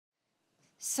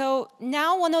So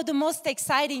now one of the most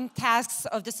exciting tasks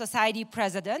of the Society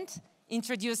President,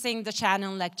 introducing the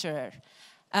Shannon Lecturer.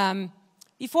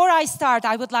 Before I start,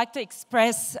 I would like to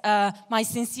express my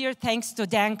sincere thanks to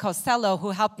Dan Costello, who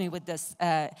helped me with this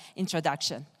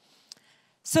introduction.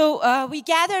 So we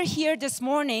gathered here this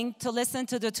morning to listen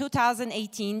to the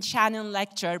 2018 Shannon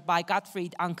Lecture by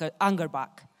Gottfried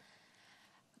Ungerboeck.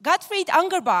 Gottfried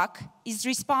Ungerboeck is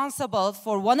responsible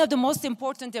for one of the most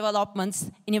important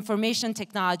developments in information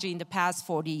technology in the past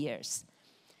 40 years.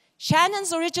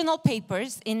 Shannon's original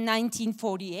papers in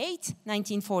 1948,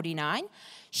 1949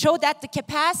 showed that the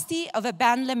capacity of a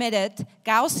band-limited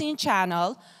Gaussian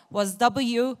channel was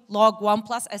W log 1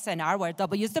 plus SNR, where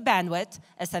W is the bandwidth,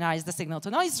 SNR is the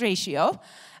signal-to-noise ratio,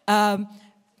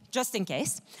 just in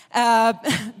case,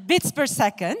 bits per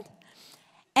second,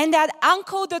 and that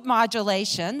uncoded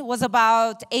modulation was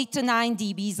about 8 to 9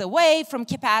 dBs away from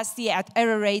capacity at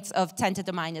error rates of 10 to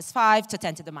the minus 5 to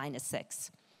 10 to the minus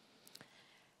 6.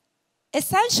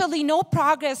 Essentially, no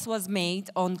progress was made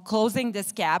on closing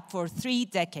this gap for 3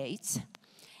 decades.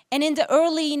 And in the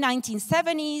early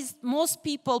 1970s, most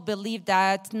people believed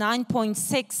that 9.6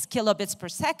 kilobits per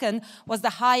second was the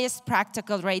highest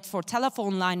practical rate for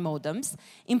telephone line modems,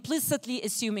 implicitly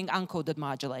assuming uncoded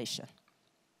modulation.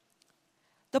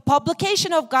 The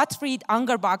publication of Gottfried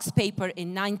Ungerboeck's paper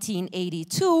in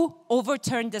 1982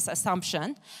 overturned this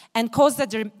assumption and caused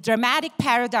a dramatic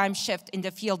paradigm shift in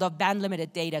the field of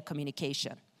band-limited data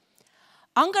communication.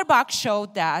 Ungerboeck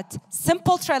showed that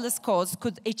simple trellis codes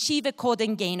could achieve a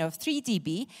coding gain of 3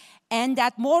 dB and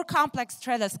that more complex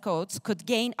trellis codes could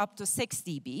gain up to 6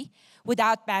 dB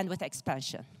without bandwidth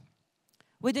expansion.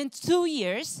 Within 2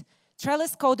 years,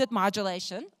 trellis-coded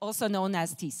modulation, also known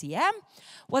as TCM,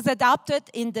 was adopted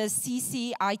in the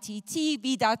CC-ITT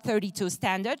V.32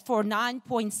 standard for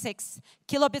 9.6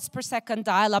 kilobits per second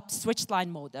dial-up switched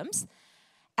line modems,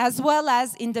 as well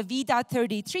as in the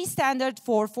V.33 standard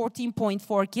for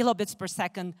 14.4 kilobits per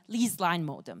second leased line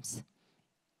modems.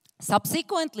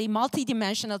 Subsequently,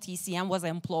 multidimensional TCM was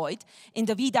employed in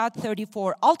the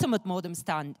V.34 ultimate modem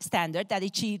standard that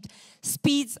achieved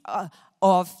speeds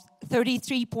of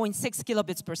 33.6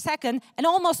 kilobits per second, and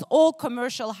almost all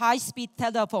commercial high-speed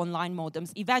telephone line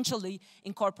modems eventually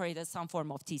incorporated some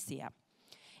form of TCM.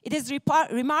 It is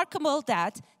remarkable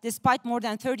that, despite more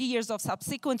than 30 years of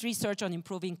subsequent research on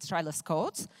improving trellis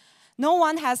codes, no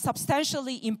one has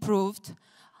substantially improved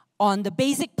on the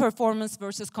basic performance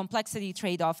versus complexity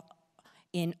trade-off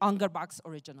in Ungerboeck's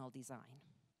original design.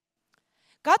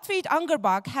 Gottfried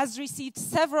Ungerboeck has received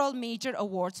several major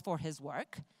awards for his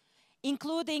work,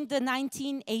 including the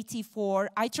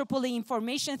 1984 IEEE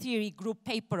Information Theory Group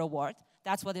Paper Award,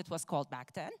 that's what it was called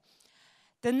back then,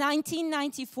 the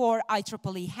 1994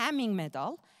 IEEE Hamming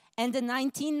Medal, and the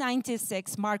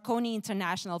 1996 Marconi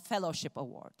International Fellowship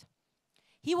Award.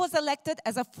 He was elected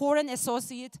as a foreign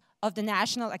associate of the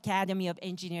National Academy of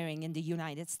Engineering in the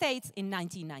United States in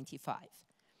 1995.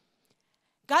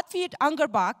 Gottfried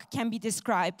Ungerboeck can be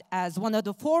described as one of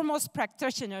the foremost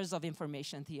practitioners of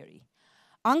information theory.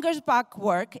 Ungerboeck's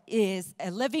work is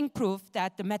a living proof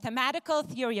that the mathematical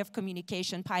theory of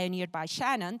communication pioneered by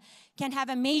Shannon can have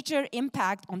a major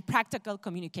impact on practical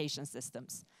communication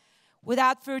systems.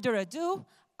 Without further ado,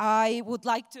 I would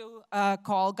like to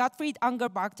call Gottfried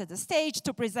Ungerboeck to the stage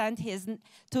to present his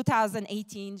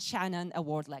 2018 Shannon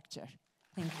Award Lecture.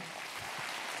 Thank you.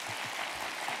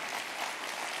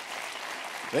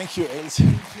 Thank you, Else.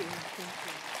 Thank you.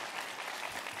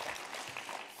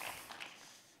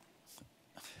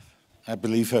 I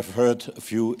believe I've heard a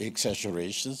few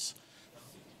exaggerations.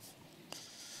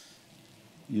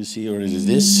 You see already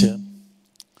this.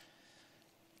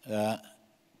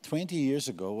 20 years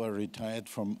ago, I retired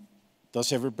from,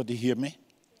 does everybody hear me?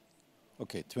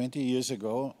 Okay, 20 years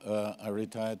ago, I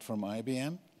retired from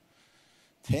IBM.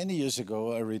 10 years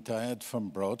ago, I retired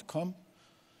from Broadcom.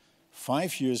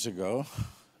 5 years ago,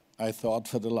 I thought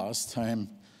for the last time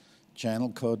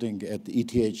channel coding at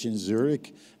ETHZ in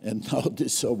Zurich, and now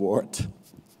this award.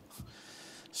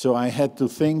 So I had to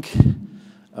think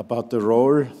about the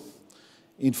role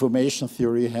information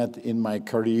theory had in my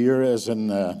career as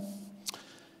an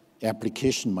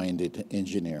application-minded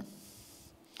engineer.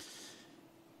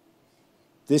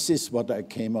 This is what I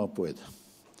came up with.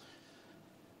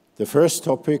 The first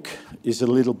topic is a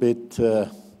little bit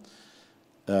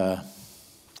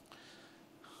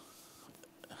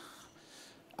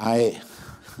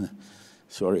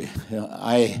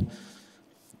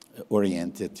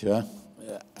I-oriented. Yeah?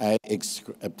 I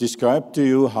described to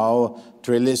you how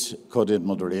trellis-coded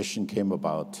modulation came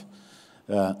about.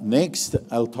 Next,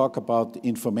 I'll talk about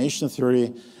information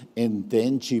theory and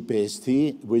then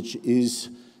GPST, which is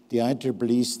the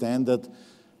IEEE standard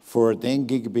for 10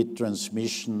 gigabit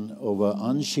transmission over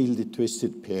unshielded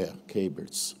twisted pair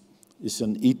cables. It's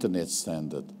an Ethernet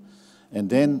standard. And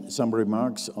then some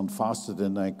remarks on faster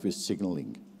than Nyquist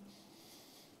signaling.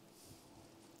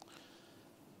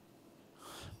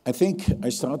 I think I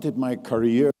started my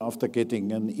career after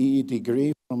getting an EE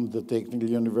degree from the Technical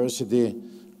University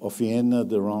of Vienna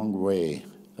the wrong way.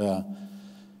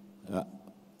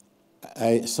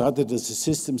 I started as a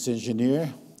systems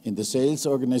engineer in the sales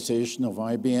organization of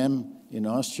IBM in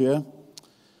Austria.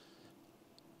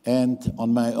 And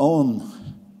on my own,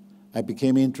 I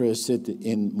became interested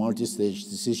in multi-stage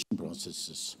decision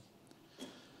processes.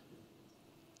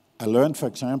 I learned, for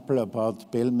example,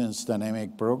 about Bellman's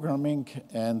dynamic programming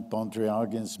and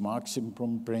Pontryaghin's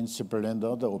maximum principle and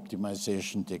other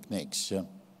optimization techniques.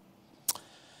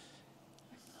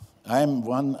 I'm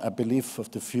one, I believe, of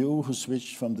the few who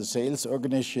switched from the sales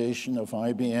organization of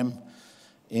IBM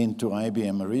into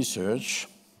IBM Research.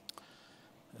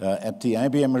 At the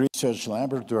IBM Research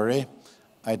Laboratory,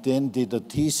 I then did a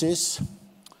thesis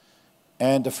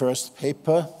and a first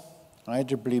paper,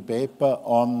 IEEE paper,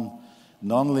 on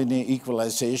nonlinear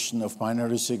equalization of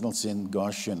binary signals in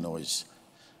Gaussian noise.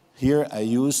 Here I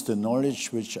used the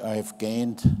knowledge which I have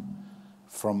gained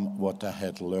from what I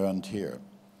had learned here.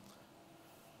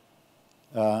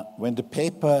 When the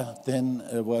paper then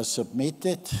was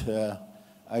submitted,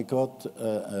 I got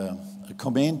a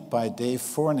comment by Dave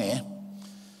Forney.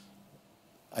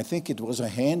 I think it was a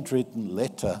handwritten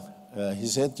letter. He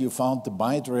said, you found the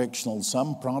bidirectional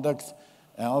sum product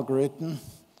algorithm,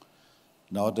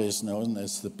 nowadays known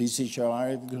as the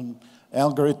PCHR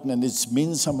algorithm, and its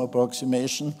min-sum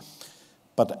approximation,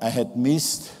 but I had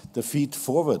missed the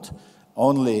feed-forward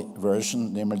only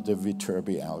version, namely the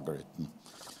Viterbi algorithm.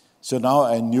 So now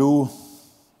I knew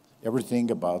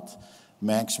everything about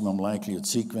maximum likelihood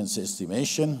sequence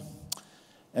estimation,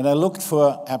 and I looked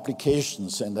for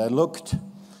applications, and I looked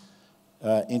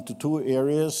into two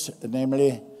areas,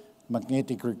 namely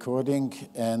magnetic recording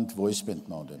and voiceband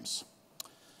modems.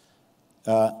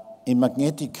 In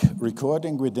magnetic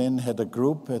recording, we then had a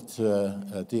group at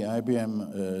the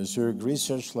IBM Zurich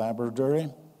Research Laboratory,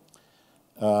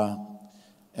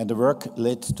 and the work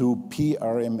led to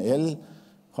PRML,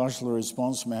 partial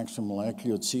response maximum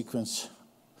likelihood sequence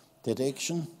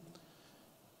detection,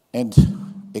 and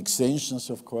extensions,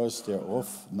 of course, they're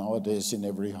off nowadays in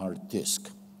every hard disk.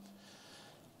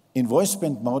 In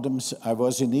voiceband modems, I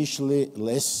was initially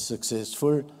less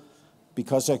successful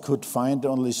because I could find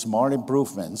only small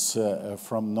improvements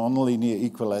from nonlinear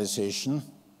equalization.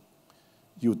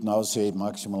 You'd now say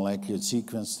maximum likelihood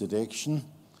sequence detection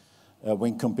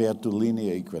when compared to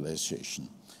linear equalization.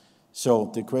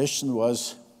 So the question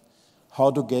was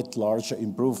how to get larger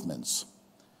improvements.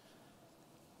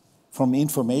 From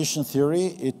information theory,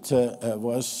 it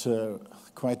was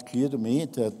quite clear to me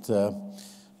that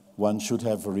one should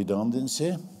have a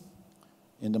redundancy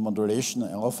in the modulation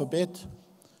alphabet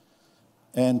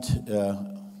and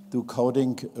do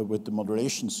coding with the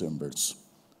modulation symbols.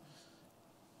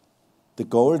 The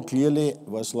goal clearly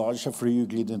was larger free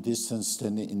Euclidean distance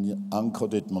than in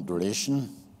uncoded modulation,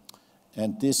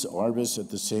 and this always at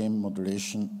the same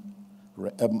modulation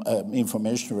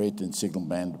information rate and signal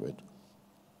bandwidth.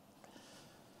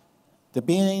 The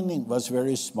beginning was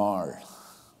very small.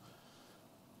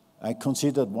 I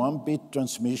considered 1 bit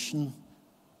transmission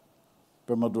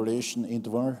per modulation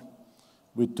interval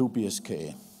with 2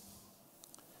 PSK.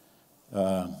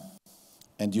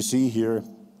 And you see here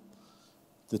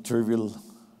the trivial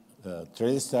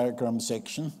trellis diagram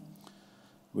section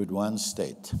with 1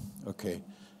 state. Okay.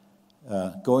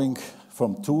 Going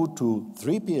from 2 to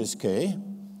 3 PSK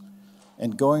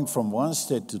and going from 1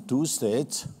 state to 2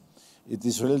 states, it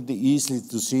is relatively easy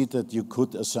to see that you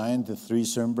could assign the 3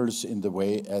 symbols in the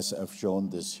way as I've shown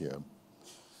this here.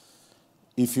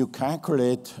 If you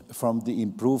calculate from the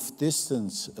improved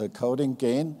distance coding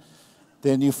gain,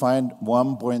 then you find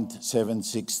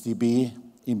 1.76 dB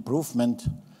improvement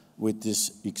with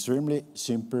this extremely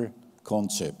simple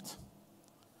concept.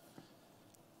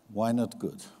 Why not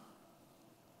good?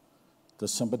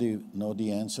 Does somebody know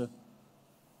the answer?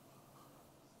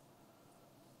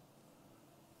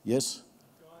 Yes?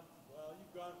 You've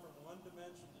gone from 1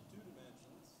 dimension to 2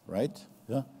 dimensions. Right,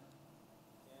 yeah. And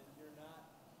you're not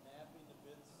mapping the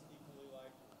bits equally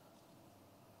likely.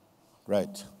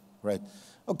 Right, right.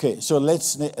 Okay, so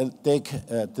let's take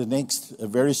the next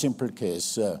very simple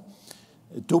case.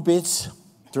 2 bits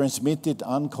transmitted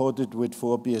uncoded with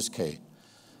 4 PSK.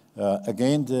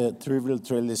 Again, the trivial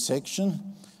trellis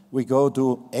section. We go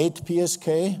to 8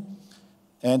 PSK,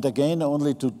 and again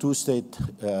only to 2 state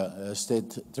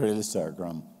trellis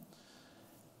diagram.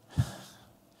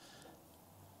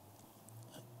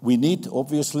 we need,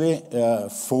 obviously,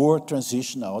 4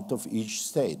 transitions out of each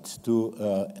state to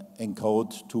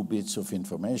encode 2 bits of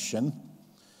information.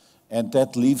 And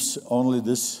that leaves only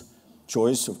this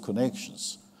choice of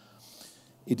connections.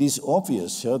 It is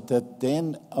obvious that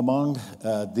then among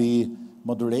the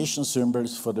modulation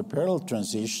symbols for the parallel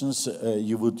transitions,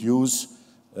 you would use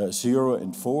 0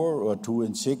 and 4 or 2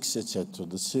 and 6, etc.,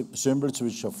 the symbols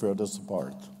which are furthest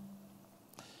apart.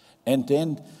 And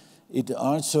then it's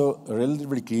also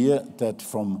relatively clear that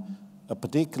from a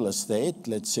particular state,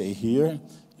 let's say here,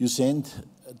 you send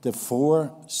the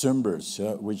 4 symbols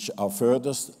which are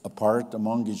furthest apart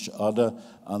among each other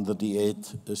under the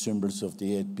 8 symbols of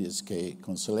the 8 PSK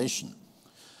constellation.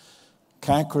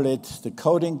 Calculate the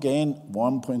coding gain,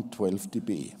 1.12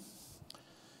 dB.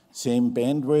 Same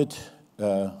bandwidth,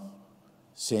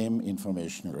 same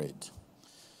information rate.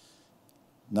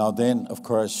 Now then, of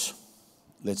course,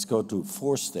 let's go to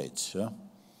 4 states.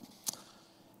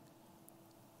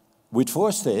 With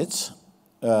 4 states,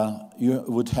 you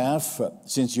would have,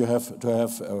 since you have to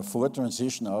have 4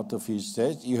 transitions out of each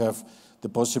state, you have the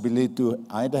possibility to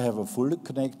either have a fully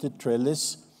connected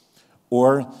trellis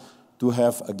or to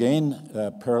have, again,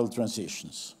 parallel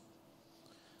transitions.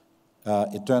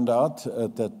 It turned out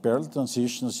that parallel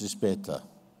transitions is better,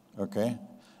 okay?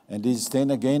 And it's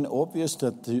then again obvious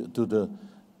that to the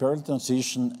parallel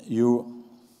transition you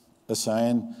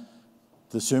assign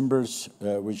the symbols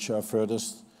which are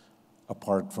furthest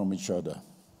apart from each other.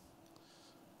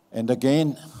 And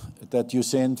again, that you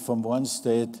send from one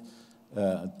state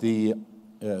the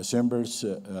symbols,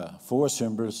 4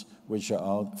 symbols, which are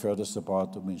out furthest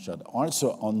apart from each other.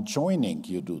 Also, on joining,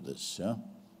 you do this. Yeah?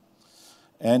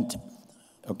 And,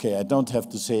 okay, I don't have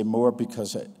to say more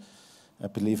because I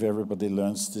believe everybody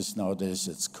learns this nowadays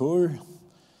at school.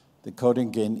 The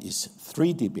coding gain is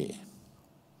 3 dB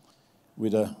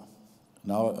with a,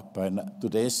 now by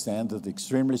today's standard,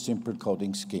 extremely simple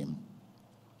coding scheme.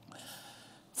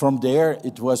 From there,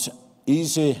 it was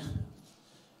easy.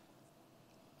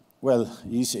 Well,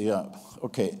 easy, yeah.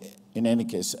 Okay, in any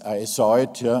case, I saw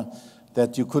it,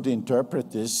 that you could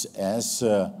interpret this as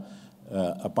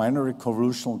a binary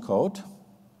convolutional code.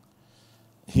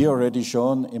 Here already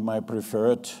shown in my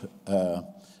preferred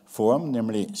form,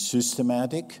 namely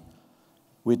systematic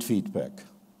with feedback.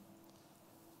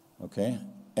 Okay,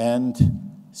 and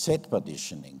set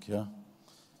partitioning, yeah.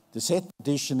 The set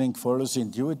partitioning follows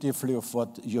intuitively of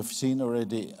what you've seen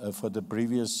already for the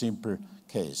previous simple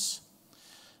case.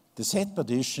 The set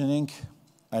partitioning,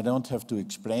 I don't have to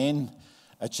explain.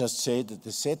 I just say that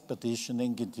the set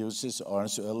partitioning induces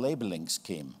also a labeling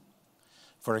scheme.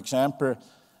 For example,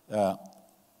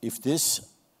 if this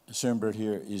symbol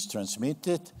here is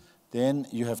transmitted, then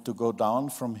you have to go down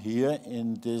from here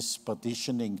in this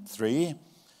partitioning 3,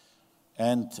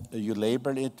 and you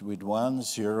label it with 1,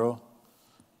 0,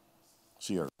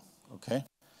 0, okay?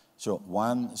 So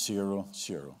 1, 0,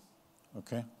 0,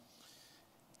 okay?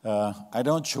 I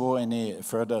don't show any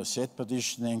further set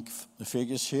partitioning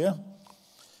figures here.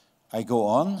 I go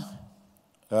on.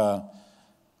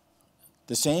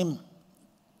 The same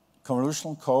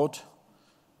convolutional code,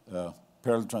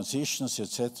 parallel transitions,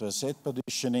 etc., set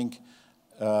partitioning,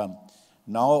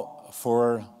 now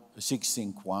for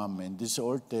 16 QAM. In these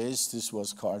old days, this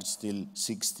was called still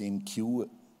 16Q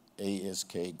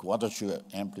ASK, quadrature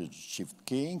amplitude shift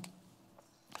keying.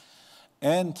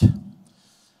 And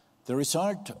the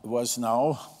result was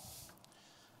now,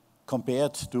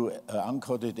 compared to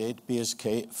uncoded 8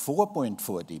 PSK,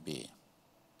 4.4 dB,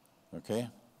 okay?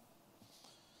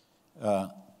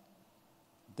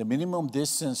 The minimum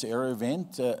distance error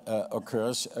event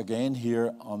occurs again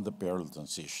here on the parallel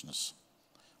transitions,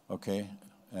 okay?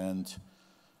 And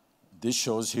this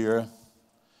shows here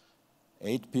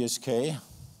 8 PSK.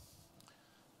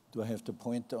 Do I have the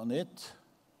pointer on it?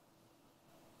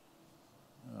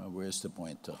 Where's the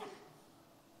pointer?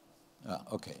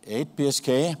 Okay, 8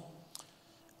 PSK,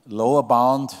 lower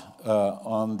bound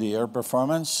on the error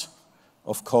performance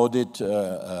of coded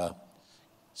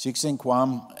 16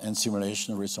 QAM and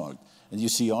simulation result. And you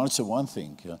see also one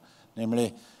thing,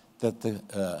 namely that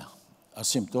the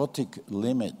asymptotic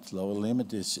limit, lower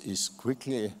limit, is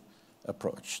quickly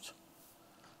approached.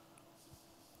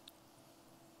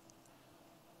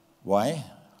 Why?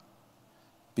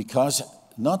 Because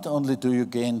not only do you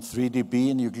gain 3 dB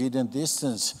in Euclidean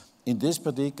distance, in this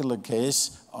particular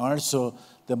case, also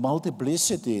the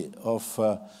multiplicity of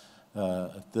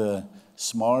the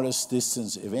smallest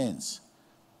distance events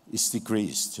is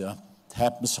decreased. Yeah? It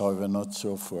happens, however, not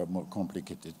so for a more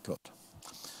complicated code.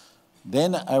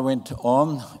 Then I went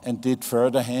on and did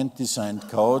further hand-designed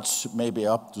codes, maybe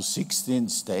up to 16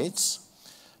 states.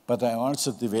 but I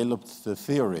also developed the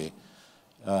theory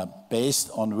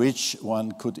based on which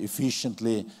one could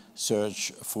efficiently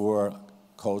search for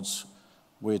codes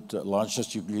with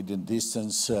largest Euclidean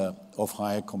distance of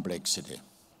higher complexity.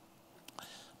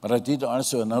 But I did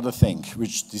also another thing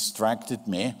which distracted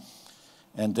me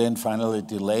and then finally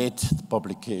delayed the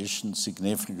publication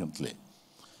significantly.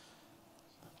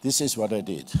 This is what I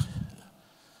did.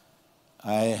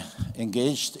 I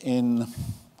engaged in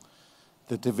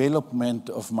the development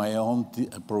of my own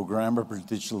programmable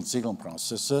digital signal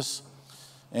processors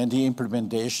and the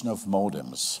implementation of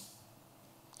modems.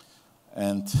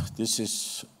 And this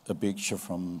is a picture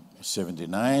from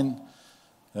 '79.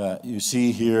 You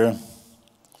see here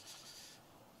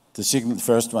the signal, the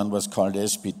first one was called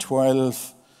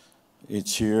SP12.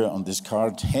 It's here on this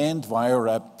card, hand wire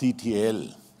wrap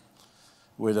TTL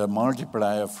with a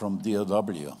multiplier from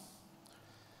DOW.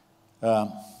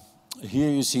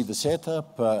 Here you see the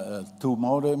setup, two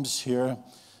modems here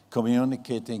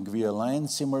communicating via line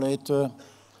simulator.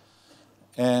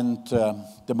 And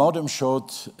the modem showed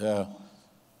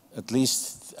at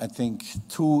least, I think,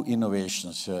 two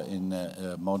innovations in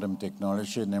modem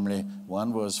technology, namely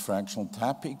one was fractional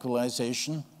tap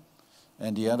equalization,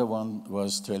 and the other one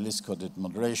was trellis-coded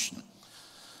modulation.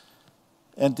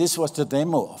 And this was the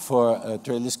demo for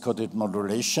trellis-coded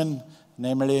modulation,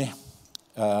 namely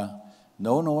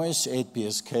no noise, 8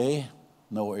 PSK,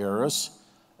 no errors,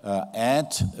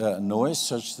 add noise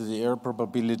such that the error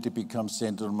probability becomes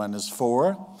 10 to the minus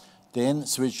 4, then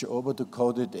switch over to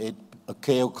coded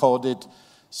KO-coded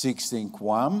 16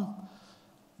 QAM,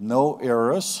 no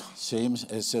errors, same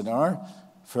SNR,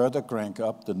 further crank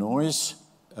up the noise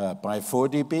by 4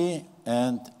 dB,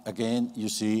 and again you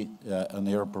see an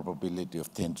error probability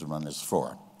of 10 to the minus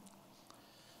 4.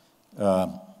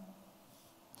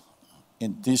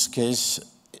 In this case,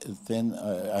 then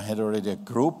I had already a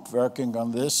group working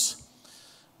on this.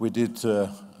 We did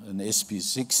an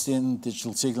SP16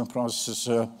 digital signal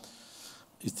processor.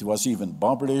 It was even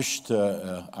published.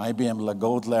 IBM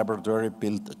Zurich Laboratory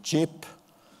built a chip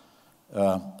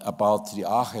about the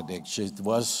architecture. It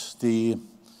was the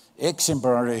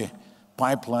exemplary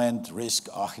pipelined RISC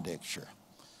architecture.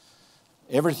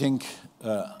 Everything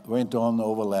went on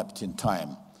overlapped in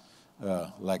time.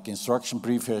 Like instruction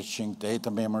prefetching,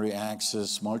 data memory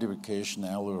access, multiplication,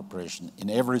 allo operation in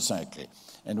every cycle.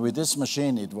 And with this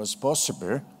machine, it was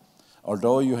possible,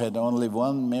 although you had only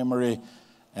one memory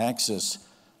access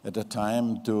at a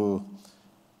time to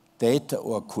data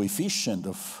or coefficient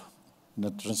of a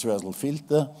transversal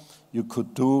filter, you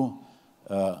could do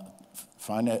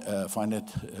finite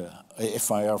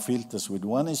FIR filters with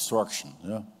one instruction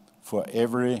for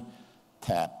every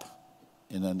tap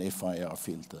in an FIR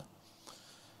filter.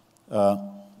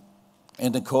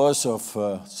 In the course of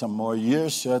some more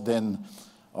years, then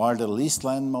all the least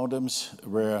line modems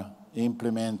were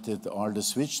implemented, all the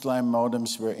switched line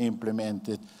modems were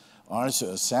implemented,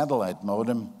 also a satellite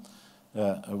modem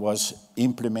was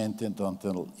implemented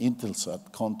until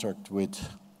ITHZ contract with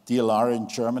DLR in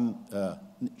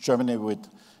Germany with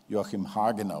Joachim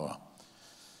Hagenauer.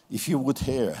 If you would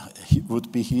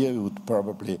be here, you would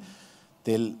probably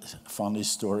tell funny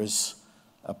stories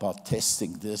about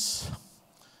testing this,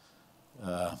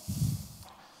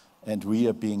 and we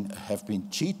have been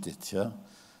cheated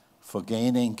for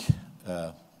gaining,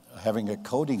 having a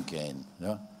coding gain.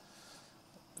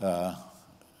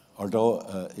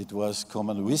 Although it was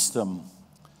common wisdom,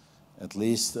 at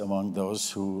least among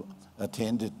those who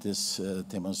attended this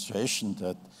demonstration,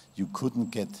 that you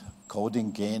couldn't get coding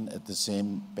gain at the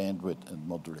same bandwidth and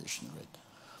modulation rate.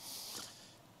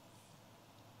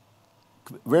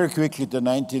 Very quickly, the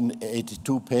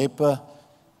 1982 paper.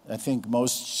 I think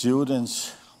most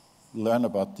students learn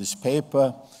about this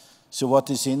paper. So what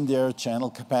is in there? Channel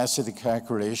capacity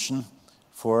calculation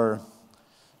for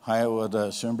higher order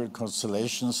symbol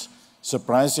constellations.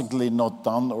 Surprisingly not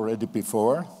done already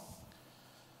before.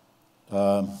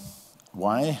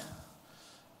 Why?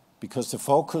 Because the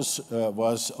focus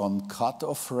was on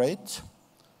cutoff rate.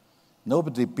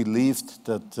 Nobody believed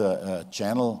that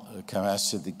channel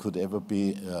capacity could ever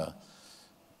be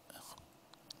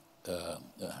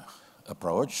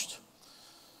approached.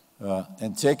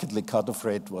 And secondly, cutoff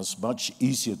rate was much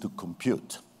easier to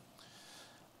compute.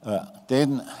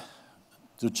 Then,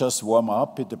 to just warm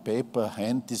up in the paper,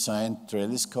 hand-designed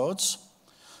trellis codes,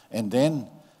 and then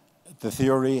the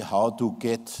theory how to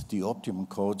get the optimum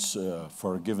codes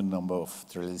for a given number of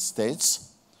trellis states.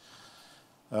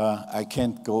 I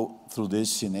can't go through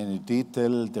this in any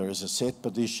detail. There is a set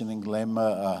partitioning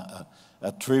lemma,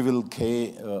 a trivial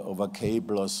k over k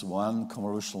plus 1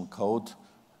 convolutional code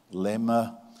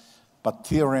lemma, but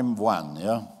theorem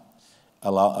 1,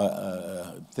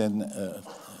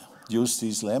 use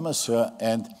these lemmas here,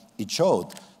 and it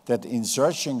showed that in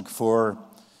searching for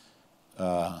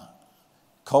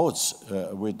codes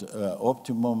with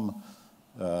optimum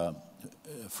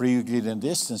free Euclidean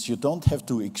distance, you don't have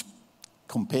to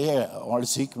compare all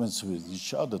sequences with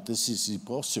each other. This is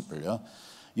impossible. Yeah?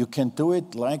 You can do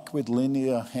it like with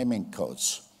linear Hamming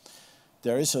codes.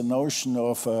 There is a notion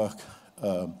of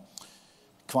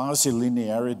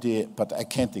quasi-linearity, but I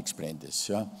can't explain this.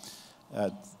 Yeah?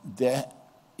 There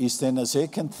is then a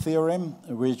second theorem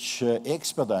which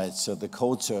expedites the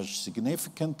code search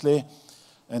significantly.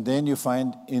 And then you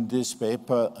find in this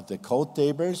paper the code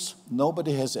tables.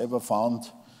 Nobody has ever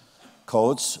found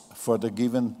codes for the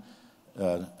given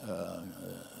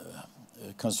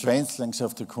constraint length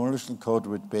of the convolutional code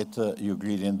with better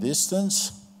Euclidean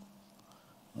distance.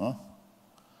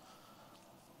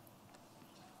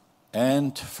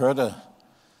 And further,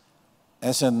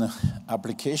 as an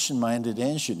application-minded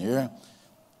engineer,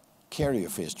 carrier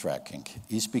phase tracking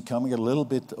is becoming a little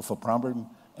bit of a problem,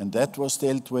 and that was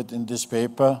dealt with in this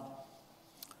paper.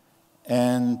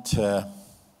 And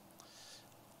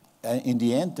in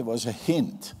the end, there was a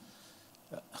hint,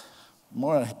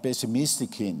 more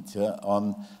pessimistic hint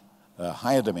on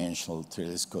higher dimensional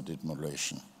trellis-coded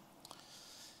modulation.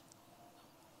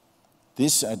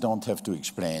 This I don't have to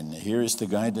explain. Here is the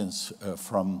guidance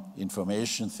from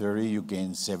information theory. You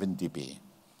gain 7 dB,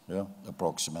 yeah,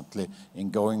 approximately, in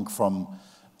going from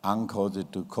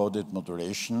uncoded to coded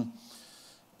modulation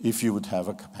if you would have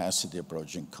a capacity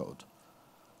approaching code.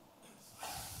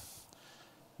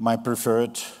 My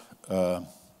preferred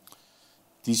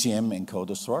DCM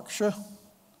encoder structure,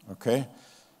 okay?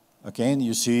 Again,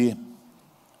 you see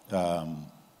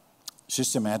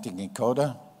systematic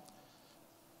encoder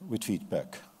with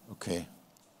feedback, okay?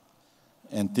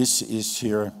 And this is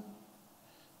here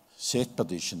set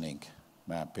partitioning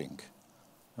mapping,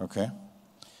 okay?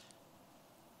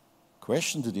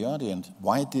 Question to the audience,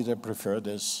 why did I prefer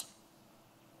this?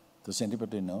 Does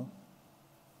anybody know?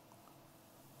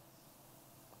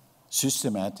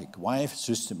 Systematic, why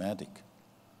systematic?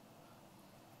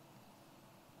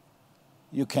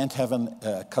 You can't have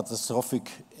a catastrophic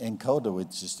encoder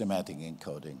with systematic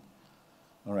encoding.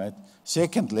 All right.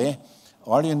 Secondly,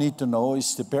 all you need to know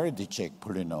is the parity check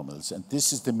polynomials, and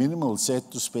this is the minimal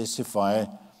set to specify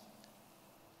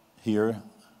here,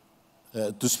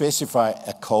 to specify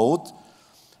a code,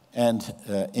 and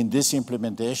in this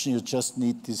implementation you just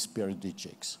need these parity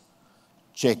checks,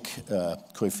 check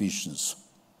coefficients.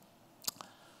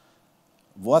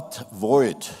 What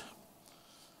void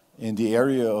in the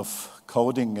area of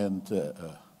coding and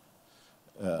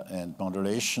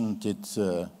modulation did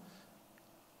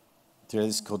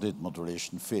trellis-coded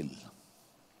modulation fill?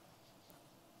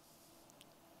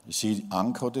 You see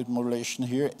uncoded modulation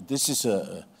here. This is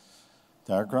a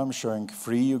diagram showing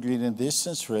free Euclidean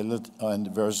distance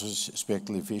and versus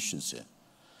spectral efficiency.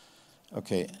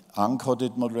 Okay,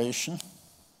 uncoded modulation.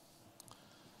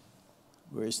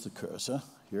 Where is the cursor?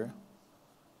 Here.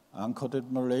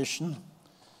 Uncoded modulation.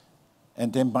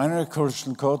 And then binary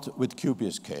correlation code with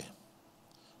QPSK.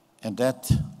 And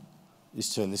that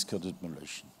is trellis-coded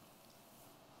modulation.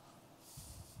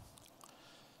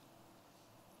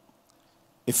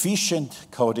 Efficient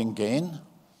coding gain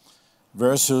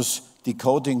versus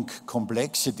decoding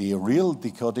complexity, real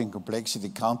decoding complexity,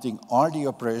 counting all the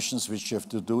operations which you have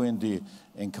to do in the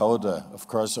encoder, of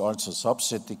course also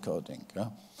subset decoding. Yeah?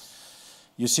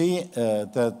 You see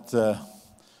that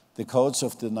the codes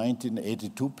of the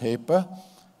 1982 paper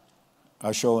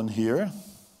are shown here.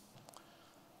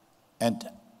 And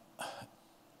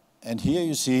here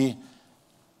you see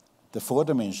the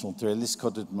 4-dimensional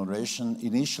trellis-coded modulation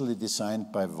initially designed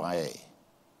by Vail.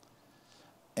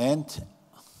 And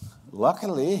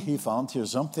luckily, he found here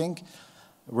something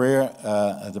where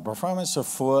the performance of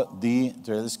 4D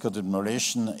trellis-coded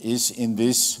modulation is in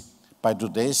this, by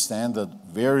today's standard,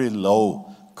 very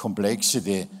low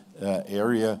complexity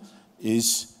area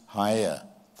is higher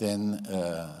than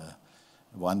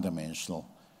 1-dimensional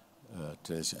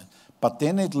trellis. But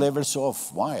then it levels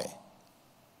off. Why?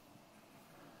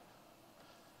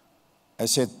 I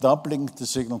said doubling the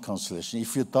signal constellation.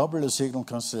 If you double the signal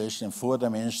constellation in 4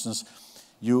 dimensions,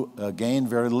 you gain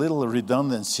very little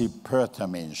redundancy per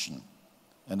dimension.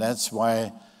 And that's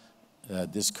why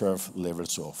this curve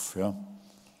levels off. Yeah?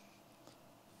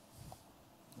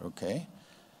 Okay.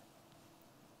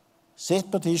 Set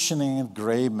partitioning and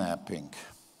gray mapping.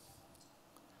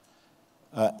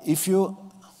 If you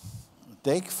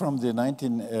take from the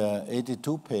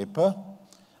 1982 paper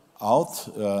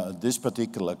out this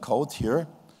particular code here,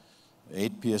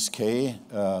 8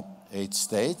 PSK, 8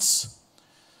 states,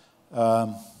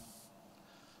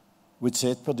 with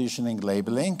set partitioning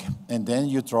labeling, and then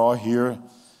you draw here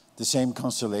the same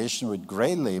constellation with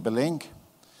gray labeling,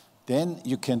 then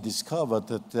you can discover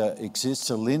that there exists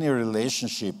a linear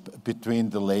relationship between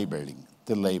the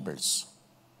labels.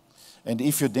 And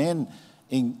if you then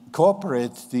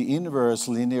incorporate the inverse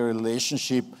linear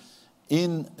relationship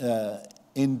in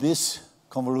this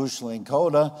convolutional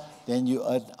encoder, then you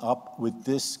end up with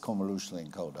this convolutional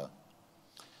encoder.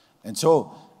 And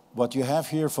so what you have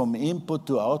here from input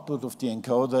to output of the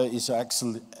encoder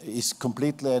is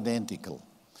completely identical.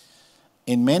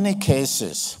 In many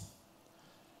cases,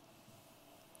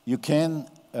 you can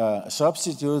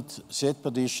substitute set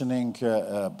partitioning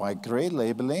by gray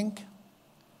labeling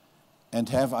and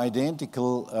have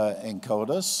identical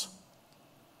encoders.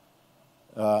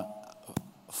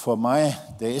 For my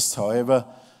taste, however,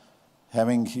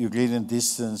 having Euclidean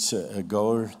distance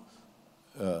goal,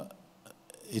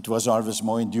 it was always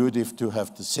more intuitive to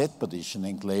have the set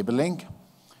partitioning labeling.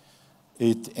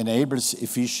 It enables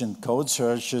efficient code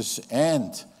searches,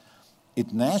 and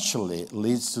it naturally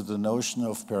leads to the notion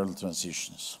of parallel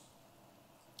transitions.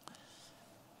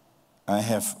 I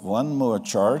have one more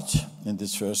chart in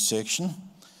this first section,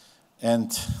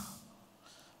 and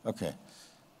okay,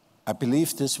 I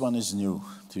believe this one is new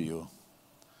to you.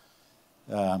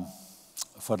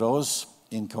 For those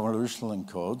in convolutional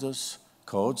encoders,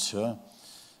 codes,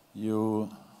 you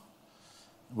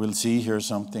will see here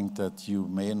something that you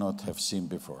may not have seen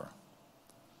before.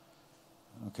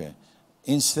 Okay.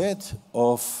 Instead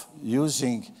of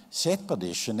using set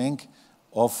partitioning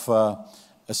of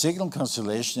a signal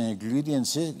constellation in Euclidean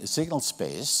signal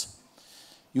space,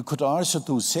 you could also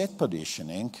do set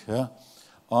partitioning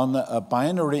on a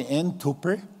binary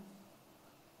n-tuple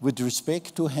with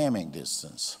respect to Hamming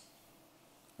distance.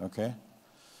 Okay?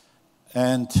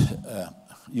 And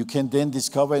you can then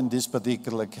discover in this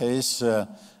particular case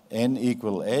n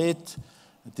equal 8.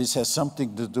 This has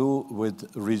something to do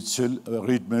with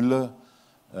Riedt-Müller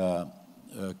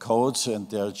codes and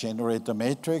their generator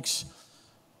matrix,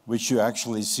 which you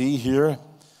actually see here.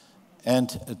 And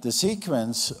the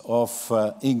sequence of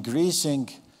increasing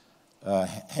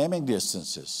Hamming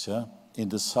distances in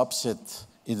the subset,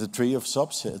 in the tree of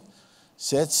subset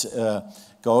sets,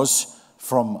 goes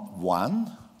from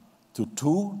 1 to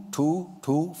 2, 2,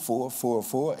 2, 4, 4,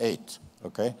 4, 8,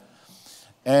 okay?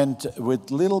 And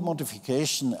with little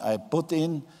modification, I put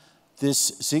in this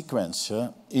sequence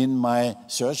in my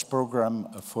search program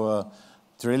for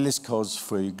trellis codes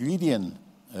for Euclidean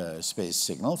space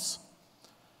signals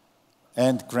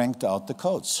and cranked out the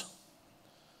codes.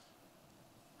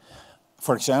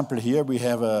 For example, here we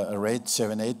have a RAID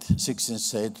 78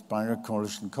 16-state binary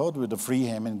convolution code with a free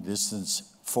Hamming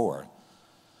distance 4.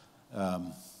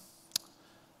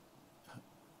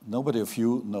 Nobody of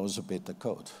you knows a beta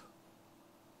code.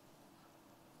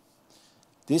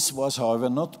 This was, however,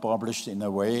 not published in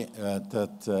a way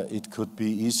that it could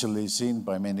be easily seen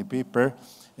by many people.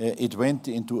 It went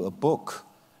into a book,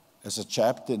 as a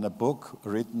chapter in a book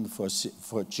written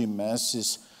for Jim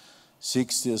Massey's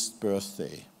 60th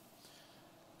birthday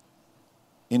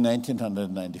in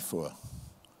 1994.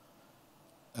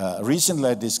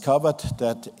 Recently, I discovered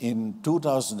that in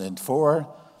 2004,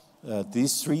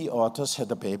 these three authors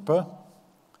had a paper,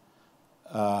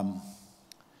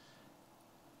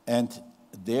 and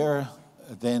there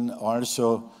then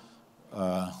also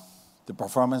the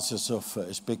performances of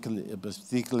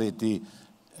particularly the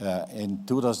in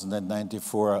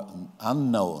 2094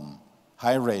 unknown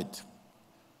high rate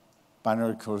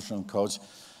binary convolutional codes,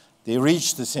 they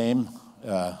reach the same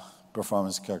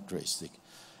performance characteristic.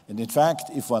 And in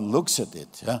fact, if one looks at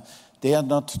it, they are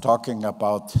not talking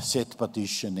about set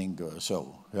partitioning or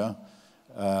so,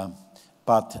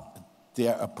 but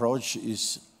their approach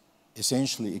is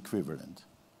essentially equivalent.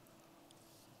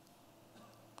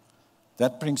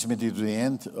 That brings me to the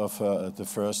end of the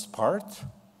first part.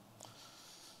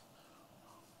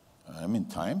 I'm in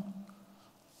time.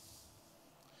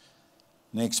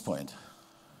 Next point.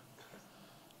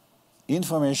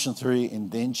 Information theory in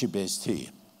Denji-based T.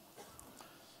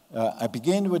 I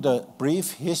begin with a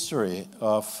brief history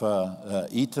of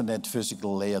Ethernet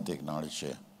physical layer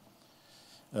technology.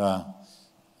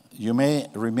 You may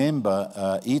remember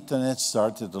Ethernet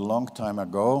started a long time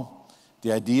ago.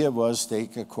 The idea was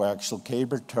take a coaxial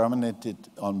cable terminated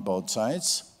on both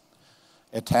sides,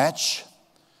 attach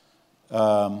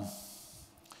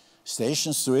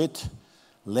stations to it,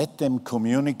 let them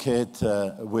communicate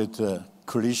with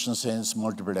collision sense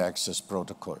multiple access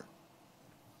protocol.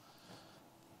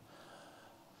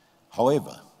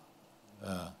 However,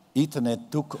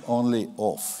 Ethernet took only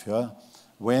off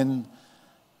when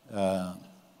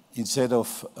instead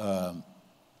of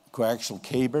coaxial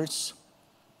cables,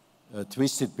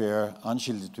 twisted pair,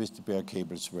 unshielded twisted pair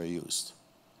cables were used.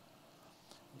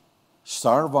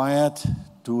 Star-wired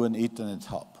to an Ethernet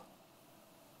hub.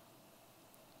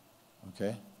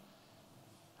 Okay?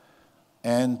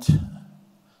 And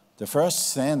the first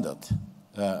standard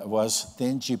was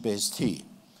 10Gbps,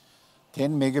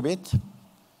 10 megabit,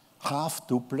 half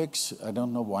duplex. I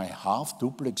don't know why half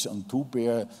duplex on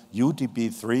two-pair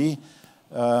UDP3,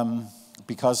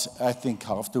 because I think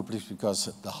half duplex because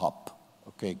the hub,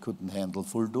 okay, couldn't handle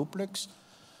full duplex.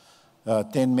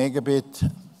 10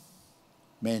 megabit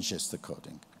Manchester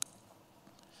coding.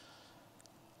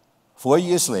 4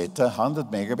 years later, 100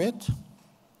 megabit,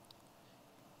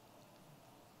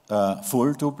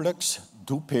 full duplex,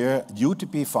 two-pair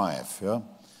UDP5. Yeah?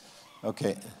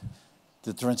 Okay,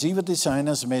 the transceiver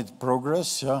designers made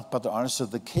progress, yeah, but also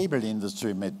the cable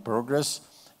industry made progress,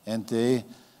 and they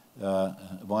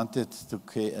wanted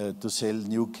to sell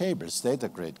new cables,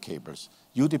 data-grade cables.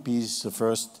 UDP is the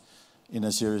first in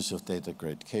a series of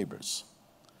data-grade cables.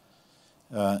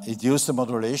 It used a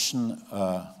modulation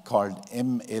called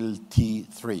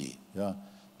MLT3. Yeah?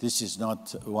 This is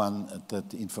not one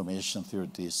that information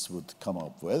theorists would come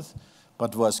up with,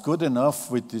 but was good enough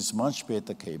with these much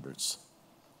better cables.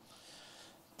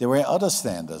 There were other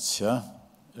standards. Yeah?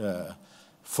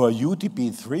 For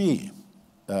UDP3,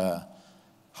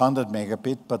 100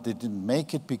 megabit, but they didn't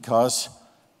make it because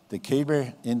the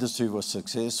cable industry was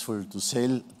successful to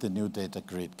sell the new data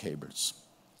grade cables.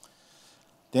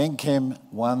 Then came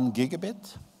 1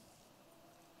 gigabit.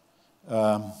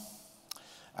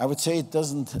 I would say it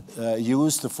doesn't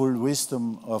use the full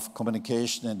wisdom of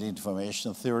communication and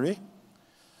information theory.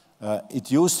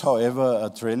 It used, however, a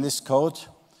trellis code.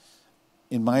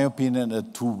 In my opinion, a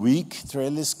too-weak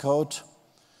trellis code.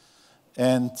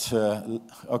 And,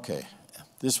 okay,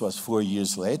 this was 4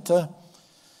 years later.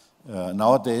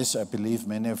 Nowadays, I believe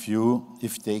many of you,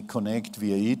 if they connect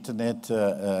via Ethernet,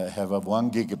 have a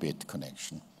 1 gigabit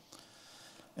connection.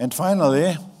 And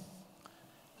finally,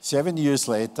 7 years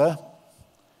later,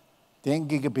 10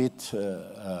 gigabit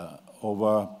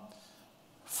over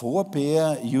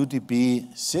 4-pair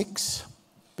UDP6,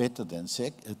 better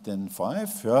than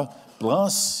 5, yeah,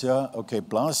 plus, yeah, okay,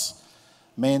 plus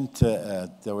meant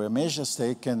there were measures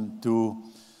taken to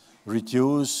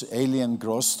reduce alien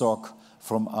crosstalk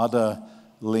from other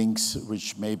links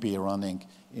which may be running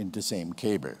in the same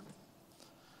cable.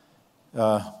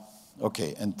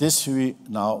 Okay, and this we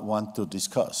now want to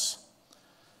discuss.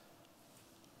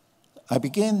 I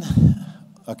begin,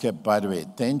 okay, by the way,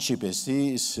 10 Gbps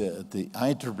is the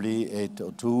IEEE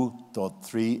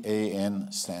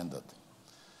 802.3an standard.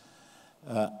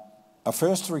 A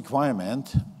first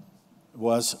requirement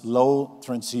was low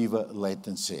transceiver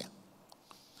latency,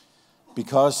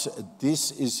 because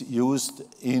this is used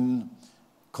in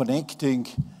connecting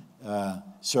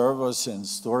servers and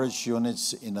storage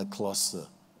units in a cluster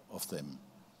of them.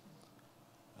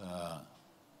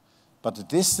 But the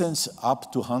distance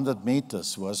up to 100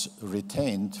 meters was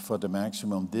retained for the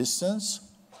maximum distance.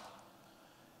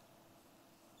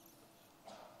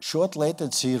 Short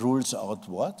latency rules out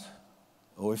what?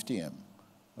 OFDM.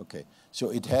 Okay, so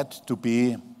it had to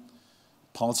be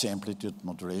pulse amplitude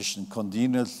modulation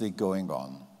continuously going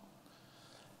on.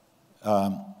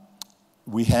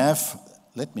 We have,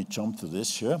 let me jump to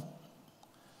this here.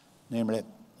 Namely,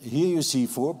 here you see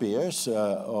 4 pairs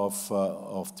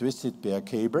of twisted pair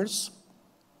cables.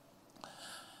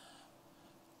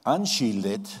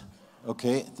 Unshielded,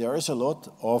 okay, there is a lot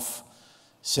of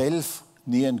self,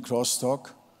 near and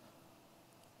crosstalk,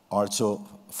 also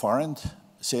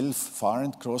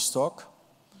self-farrent crosstalk,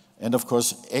 and of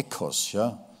course echoes,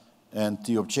 yeah? And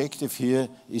the objective here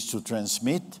is to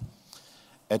transmit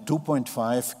at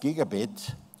 2.5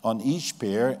 gigabit on each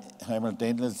pair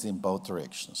simultaneously in both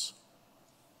directions.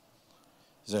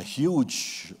 It's a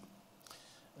huge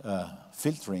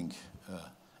filtering,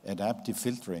 adaptive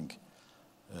filtering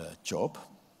job.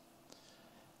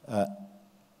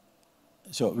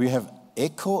 So we have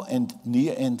echo and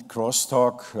near-end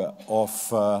crosstalk of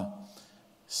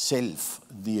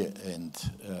self-near-end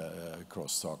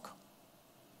crosstalk.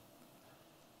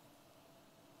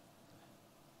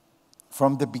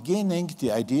 From the beginning,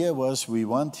 the idea was we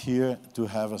want here to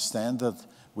have a standard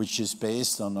which is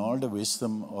based on all the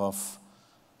wisdom of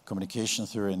communication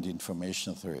theory and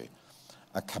information theory,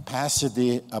 a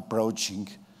capacity approaching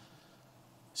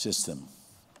system.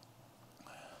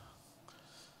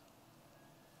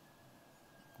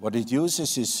 What it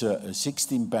uses is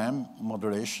 16 BAM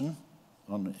modulation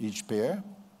on each pair,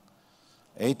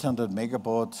 800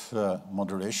 megabaud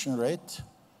modulation rate,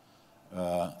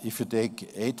 If you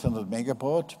take 800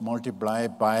 megabaud, multiply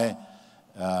by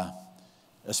a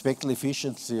spectral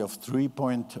efficiency of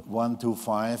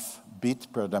 3.125 bit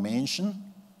per dimension,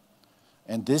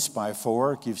 and this by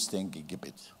 4 gives 10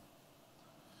 gigabit.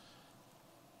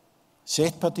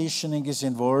 Set partitioning is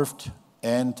involved,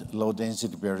 and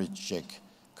low-density barrier check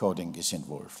coding is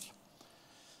involved.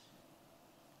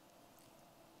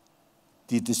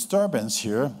 The disturbance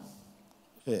here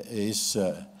is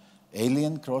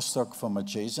alien crosstalk from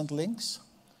adjacent links,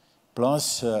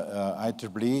 plus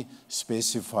IEEE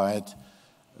specified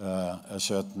a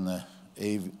certain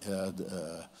additive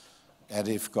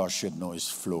Gaussian noise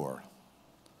floor.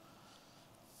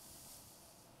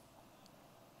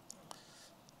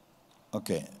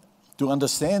 Okay, to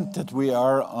understand that we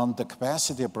are on the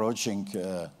capacity approaching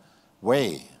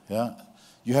way, yeah,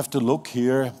 you have to look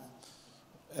here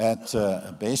at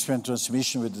baseband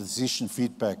transmission with a decision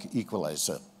feedback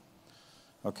equalizer.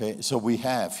 Okay, so we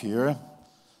have here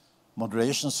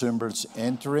modulation symbols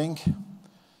entering,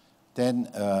 then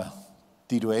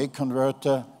D to A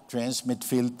converter, transmit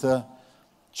filter,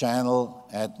 channel,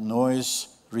 add noise,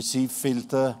 receive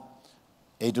filter,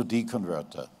 A to D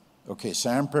converter. Okay,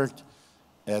 sampled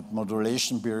at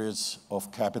modulation periods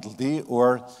of capital D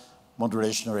or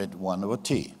modulation rate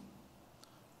 1/T.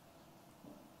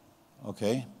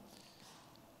 Okay.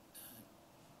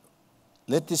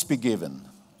 Let this be given.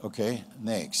 Okay,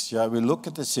 next. Yeah, we look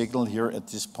at the signal here at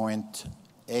this point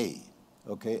A.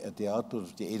 Okay, at the output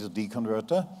of the A to D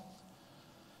converter.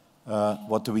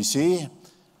 What do we see?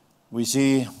 We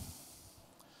see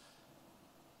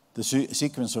the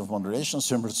sequence of modulation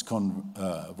symbols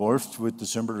convolved with the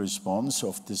symbol response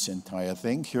of this entire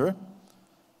thing here,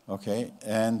 okay,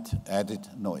 and added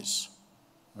noise,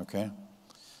 okay?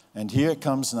 And here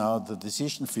comes now the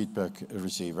decision feedback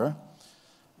receiver.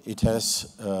 It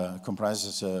has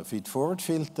comprises a feed-forward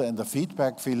filter and a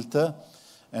feedback filter,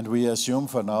 and we assume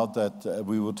for now that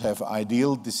we would have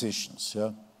ideal decisions,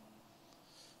 yeah?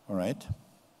 All right?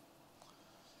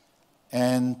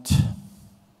 And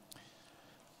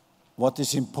what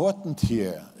is important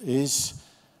here is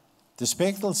the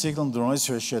spectral signal-to-noise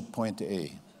ratio at point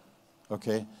A,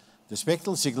 okay? The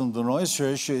spectral signal-to-noise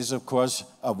ratio is, of course,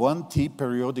 a 1T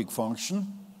periodic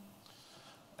function,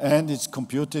 and it's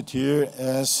computed here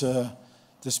as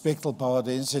the spectral power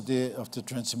density of the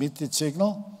transmitted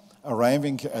signal,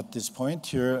 arriving at this point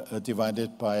here,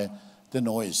 divided by the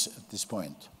noise at this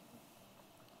point.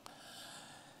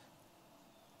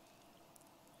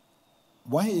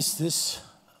 Why is this,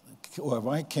 or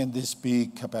why can this be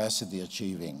capacity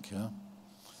achieving? Yeah?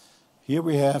 Here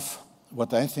we have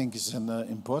what I think is an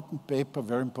important paper,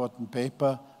 very important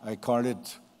paper. I call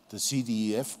it the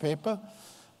CDEF paper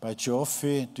by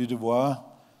Geoffrey, Dudevois,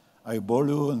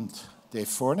 Ayobolu, and Dave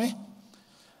Forney.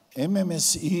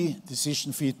 MMSE,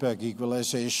 decision feedback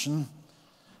equalization,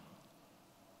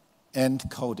 and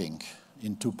coding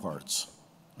in 2 parts,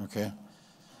 okay?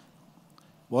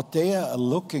 What they are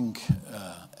looking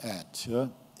at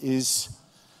is,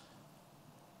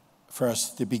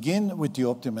 first, they begin with the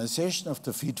optimization of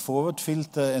the feed-forward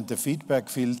filter and the feedback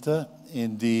filter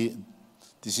in the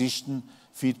decision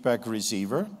feedback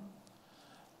receiver.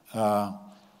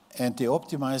 And they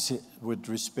optimize it with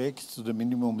respect to the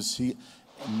minimum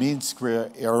mean square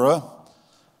error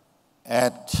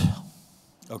at,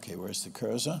 okay, where's the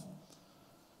cursor?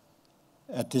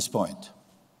 At this point,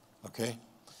 okay?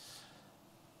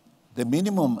 The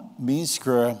minimum mean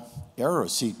square error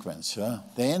sequence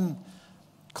then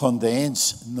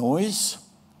contains noise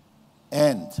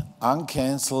and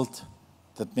uncancelled,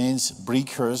 that means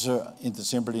precursor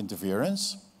intersymbol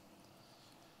interference.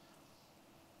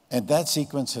 And that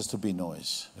sequence has to be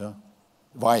noise,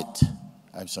 white.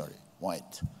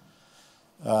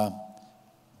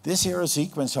 This error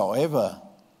sequence, however,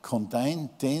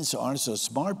 contains also a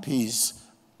small piece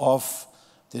of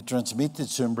the transmitted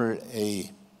symbol A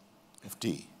of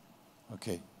T,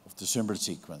 okay, of the symbol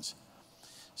sequence.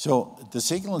 So the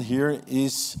signal here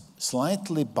is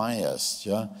slightly biased,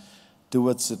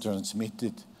 towards the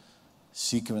transmitted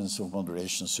sequence of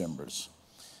modulation symbols.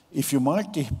 If you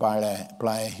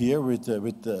multiply here with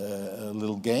a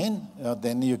little gain,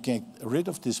 then you get rid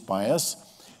of this bias,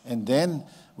 and then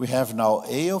we have now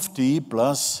A of T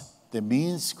plus the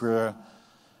mean square,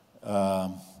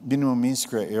 minimum mean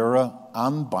square error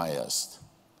unbiased,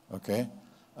 okay?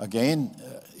 Again,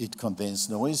 it contains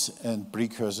noise and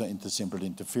precursor intersymbol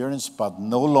interference, but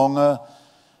no longer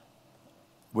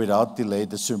without delay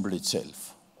the symbol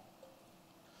itself.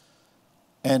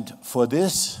 And for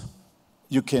this,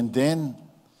 you can then,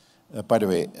 by the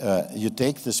way, you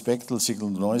take the spectral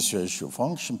signal-to-noise ratio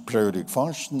function, periodic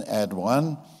function, add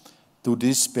 1, do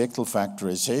this spectral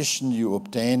factorization, you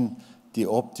obtain the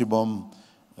optimum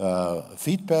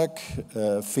feedback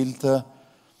filter,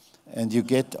 and you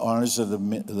get also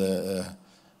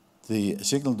the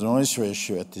signal-to-noise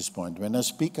ratio at this point. When I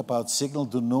speak about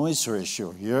signal-to-noise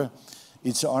ratio here,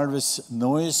 it's always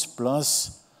noise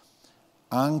plus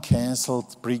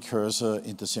uncancelled precursor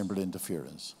intersymbol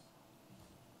interference.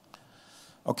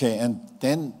 Okay, and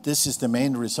then this is the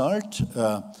main result.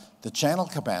 The channel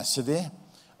capacity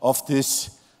of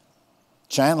this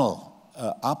channel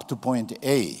up to point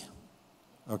A,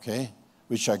 okay,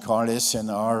 which I call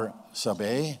SNR sub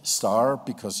A, star,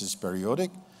 because it's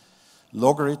periodic,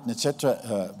 logarithm,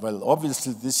 etc. Well,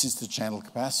 obviously, this is the channel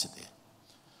capacity.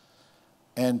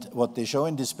 And what they show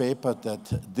in this paper,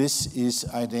 that this is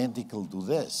identical to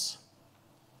this,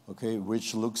 okay,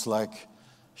 which looks like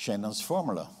Shannon's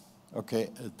formula. Okay,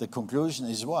 the conclusion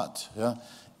is what? Yeah?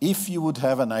 If you would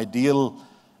have an ideal,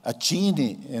 a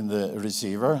genie in the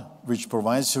receiver, which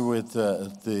provides you with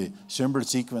the symbol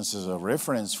sequences of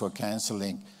reference for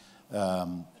canceling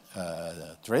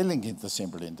trailing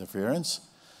intersymbol interference,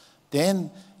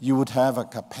 then you would have a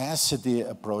capacity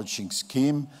approaching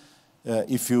scheme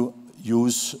if you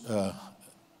use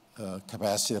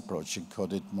capacity approaching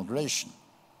coded modulation.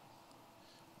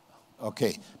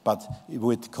 Okay, but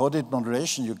with coded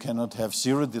modulation, you cannot have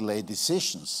zero delay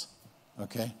decisions,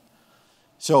 okay?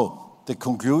 So the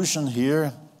conclusion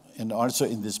here, and also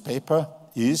in this paper,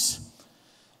 is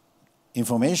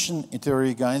information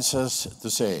theory guides us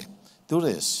to say, do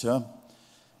this, yeah?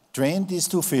 Train these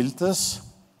two filters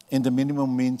in the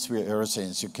minimum mean sphere error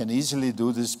sense. You can easily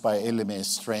do this by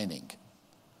LMS training.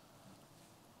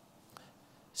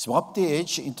 Swap the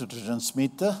edge into the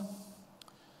transmitter.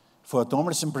 For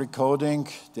Tomlinson precoding,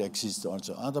 there exists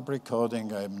also other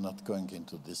precoding. I'm not going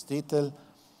into this detail.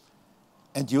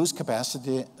 And use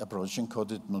capacity approaching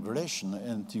coded modulation,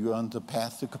 and you're on the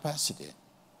path to capacity.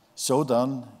 So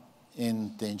done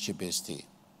in the NGPST.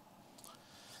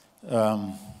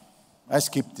 I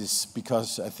skipped this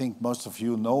because I think most of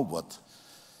you know what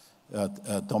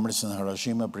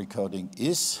Tomlinson-Harashima precoding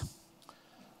is.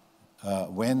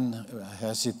 When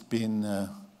has it been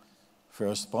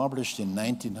first published? In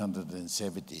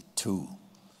 1972.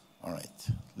 All right,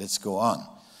 let's go on.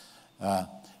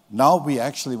 Now we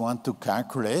actually want to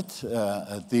calculate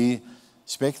the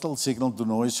spectral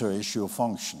signal-to-noise ratio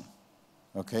function.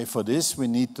 Okay, for this we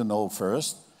need to know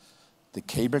first the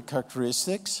cable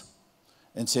characteristics,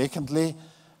 and secondly,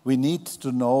 we need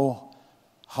to know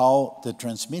how the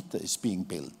transmitter is being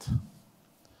built.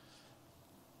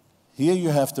 Here you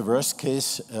have the worst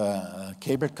case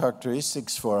cable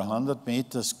characteristics for 100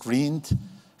 meters screened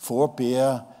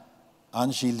 4-pair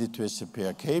unshielded twisted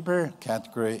pair cable,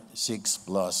 category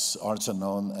 6+, also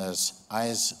known as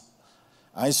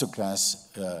ISO class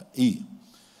E.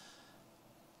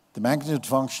 The magnitude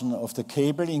function of the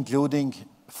cable including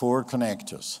 4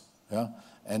 connectors. Yeah?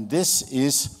 And this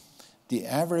is the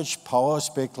average power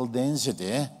spectral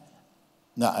density.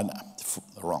 No,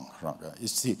 wrong.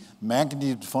 It's the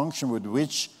magnitude function with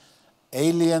which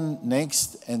alien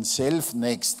next and self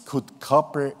next could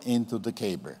couple into the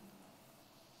cable.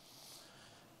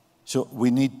 So we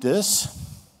need this,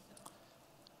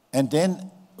 and then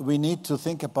we need to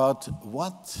think about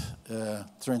what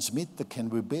transmitter can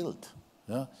we build.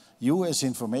 Yeah? You as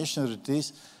information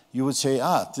retriever, you would say,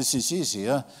 this is easy.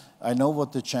 Yeah? I know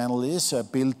what the channel is. I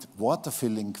built water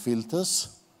filling filters.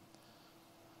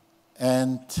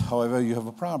 And however, you have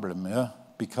a problem, yeah?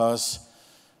 Because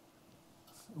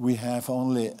we have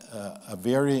only a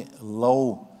very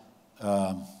low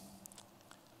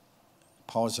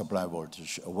power supply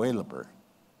voltage available,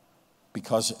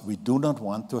 because we do not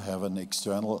want to have an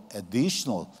external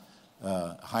additional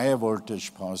higher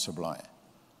voltage power supply.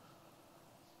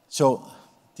 So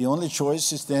the only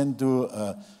choice is then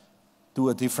to do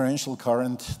a differential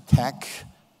current TAC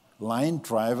line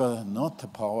driver, not a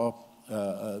power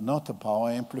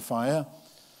amplifier,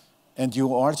 and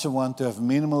you also want to have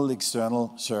minimal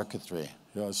external circuitry.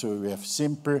 Yeah, so we have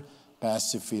simple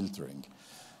passive filtering.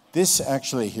 This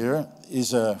actually here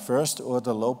is a first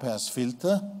order low pass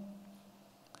filter,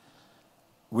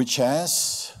 which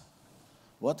has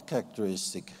what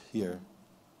characteristic here?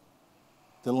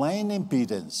 The line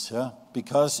impedance, yeah?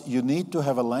 Because you need to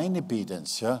have a line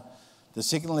impedance. Yeah? The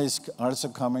signal is also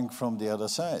coming from the other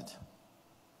side,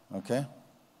 okay?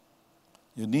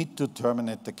 You need to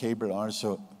terminate the cable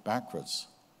also backwards,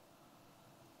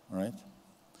 all right?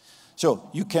 So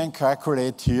you can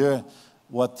calculate here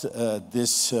what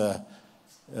this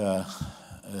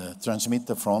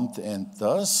transmitter front end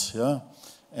does, yeah?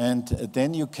 And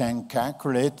then you can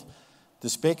calculate the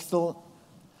spectral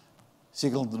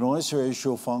signal-to-noise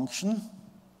ratio function,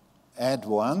 add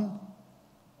 1.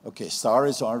 Okay, star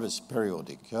is always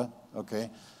periodic, yeah? Okay.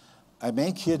 I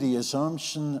make here the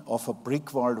assumption of a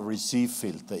brick wall receive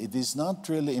filter. It is not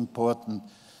really important.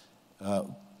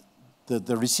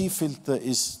 The receive filter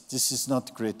this is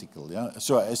not critical, yeah?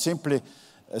 So I simply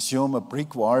assume a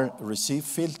brick wall receive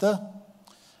filter,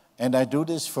 and I do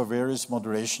this for various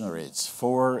modulation rates,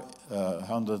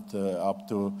 400 up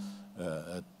to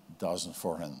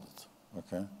 1,400,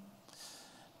 okay?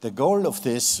 The goal of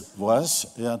this was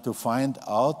to find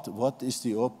out what is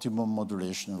the optimum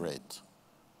modulation rate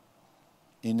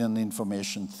in an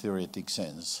information theoretic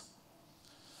sense.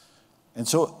 And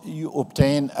so you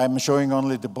obtain, I'm showing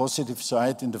only the positive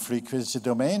side in the frequency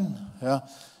domain. Yeah?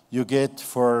 You get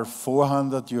for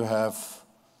 400, you have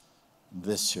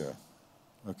this here,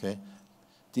 okay?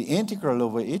 The integral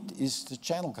over it is the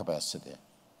channel capacity,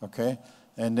 okay?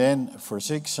 And then for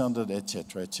 600,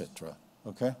 etc.,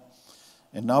 okay?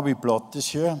 And now we plot this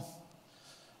here.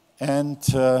 And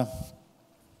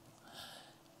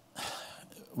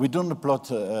we don't plot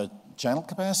channel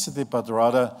capacity, but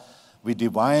rather we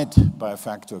divide by a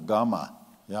factor gamma,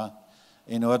 yeah,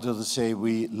 in order to say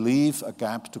we leave a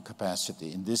gap to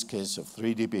capacity, in this case of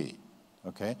 3 dB,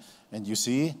 okay? And you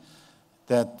see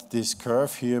that this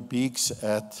curve here peaks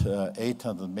at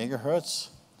 800 megahertz,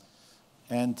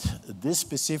 and this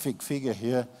specific figure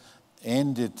here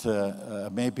ended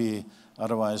maybe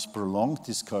otherwise prolonged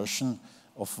discussion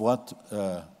of what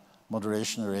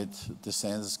modulation rate the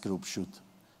standards group should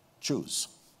choose.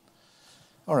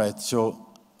 All right, so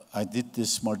I did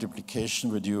this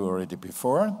multiplication with you already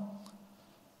before.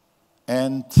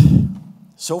 And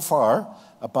so far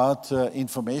about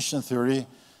information theory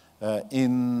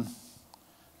in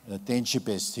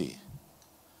 10GBST.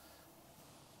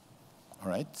 All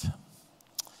right.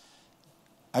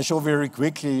 I show very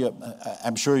quickly,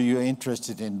 I'm sure you're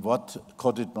interested in what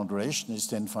coded modulation is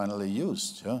then finally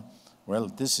used. Yeah? Well,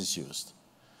 this is used.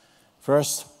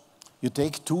 First, you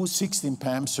take two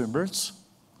 16-PAM symbols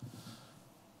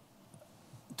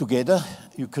together.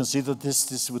 You consider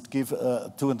this would give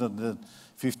a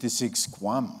 256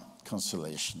 QAM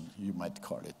constellation, you might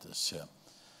call it this.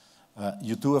 Yeah.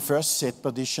 You do a first set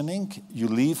partitioning. You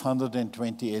leave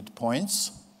 128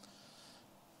 points.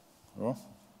 Oh.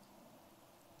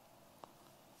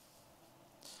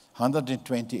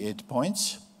 128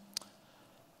 points,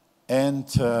 and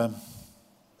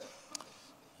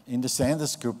in the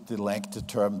standards group they like the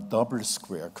term double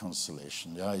square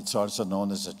constellation. Yeah, it's also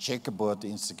known as a checkerboard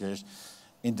integration.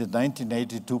 In the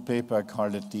 1982 paper I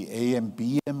called it the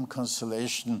AMBM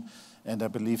constellation, and I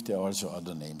believe there are also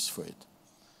other names for it.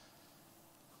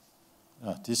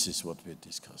 This is what we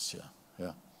discussed here.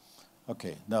 Yeah.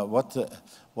 Okay, now what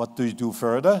do you do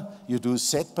further? You do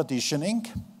set partitioning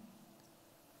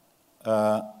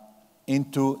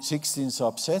into 16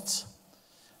 subsets.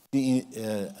 The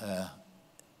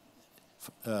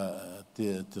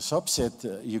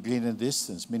subset Euclidean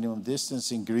distance, minimum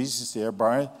distance, increases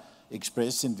thereby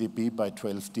expressed in dB by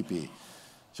 12 dB.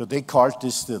 So they called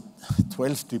this the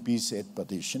 12 dB set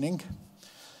partitioning.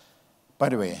 By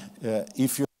the way,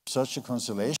 if you have such a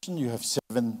constellation, you have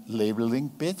 7 labeling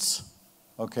bits,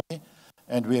 okay?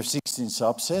 And we have 16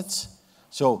 subsets.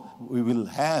 So we will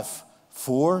have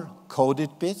 4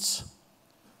 coded bits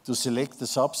to select the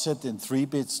subset and 3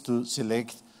 bits to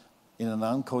select in an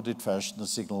uncoded fashion the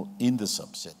signal in the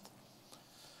subset.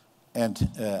 And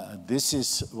this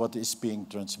is what is being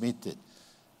transmitted.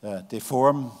 They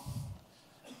form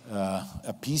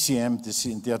a PCM, this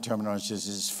in their terminology, this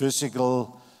is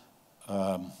physical,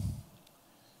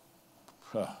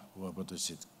 what is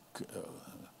it,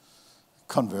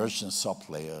 conversion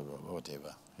sublayer or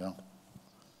whatever, yeah.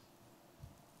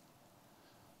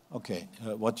 Okay,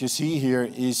 what you see here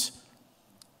is,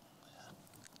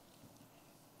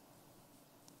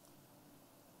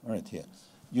 all right here,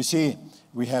 you see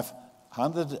we have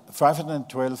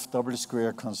 512 double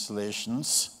square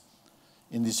constellations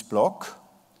in this block.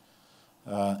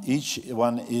 Each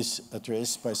one is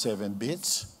addressed by 7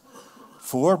 bits.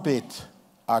 4 bits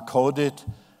are coded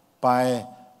by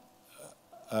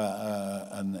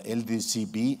an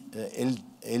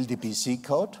LDPC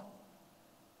code.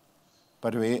 By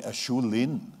the way, a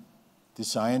Shu-Lin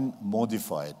design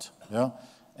modified, yeah?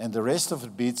 And the rest of the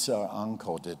bits are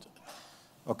uncoded.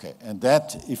 Okay, and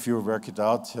that, if you work it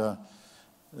out,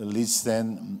 leads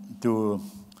then to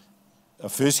a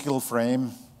physical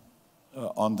frame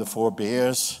on the 4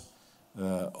 bears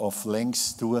of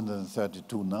length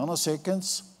 232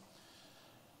 nanoseconds,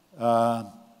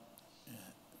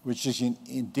 which is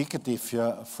indicative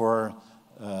for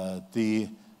the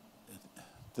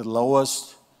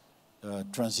lowest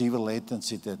transceiver latency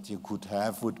latency that you could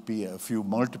have would be a few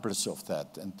multiples of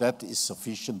that, and that is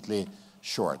sufficiently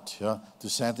short, yeah, to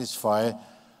satisfy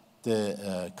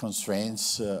the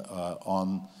constraints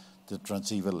on the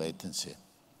transceiver latency.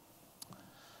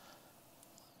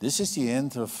 This is the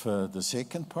end of the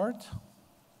second part.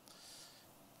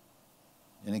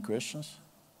 Any questions?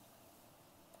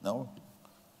 No?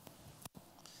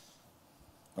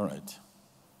 All right.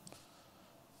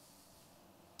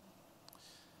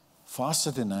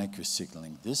 Faster than Nyquist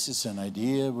signaling. This is an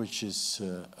idea which is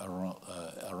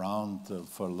around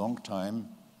for a long time.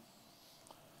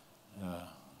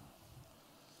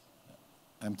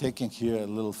 I'm taking here a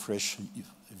little fresh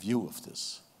view of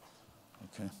this.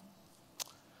 Okay.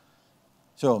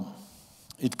 So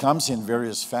it comes in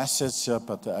various facets,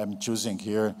 but I'm choosing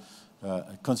here,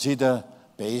 consider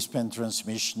baseband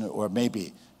transmission, or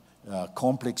maybe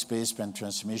complex baseband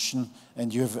transmission,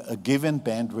 and you have a given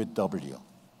bandwidth W.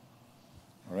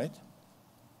 All right?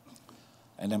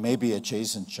 And there may be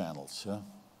adjacent channels. Yeah?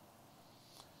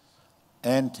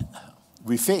 And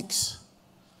we fix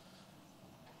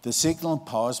the signal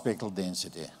power spectral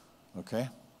density, okay?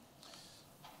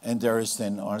 And there is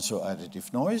then also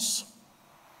additive noise,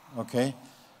 okay?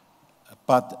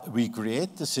 But we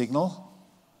create the signal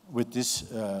with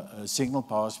this signal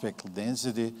power spectral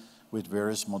density with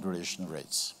various modulation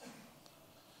rates.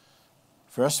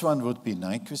 First one would be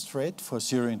Nyquist rate for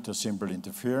zero intersymbol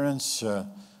interference.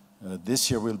 This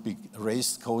here will be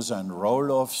raised cosine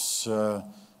roll-offs.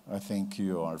 I think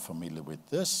you are familiar with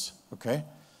this, okay?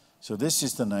 So this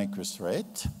is the Nyquist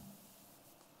rate.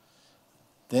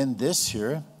 Then this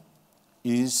here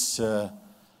is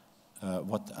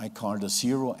what I call the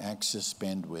zero-axis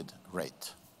bandwidth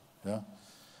rate. Yeah?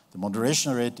 The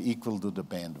modulation rate equal to the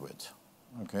bandwidth,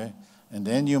 okay? And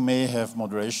then you may have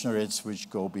modulation rates which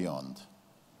go beyond.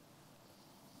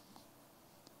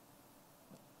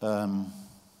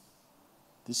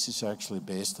 This is actually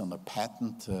based on a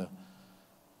patent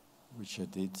which I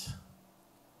did.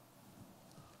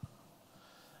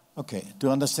 Okay, to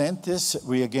understand this,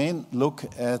 we again look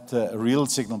at real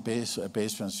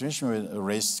signal-based transmission with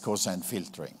raised cosine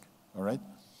filtering, all right?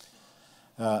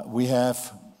 We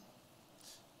have,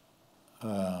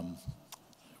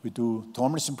 we do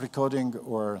Tomlinson precoding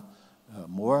or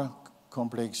more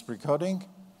complex precoding.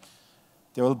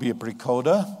 There will be a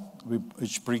precoder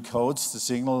which precodes the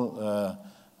signal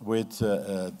with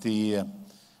the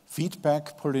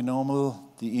feedback polynomial,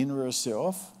 the inverse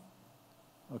thereof,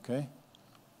 okay?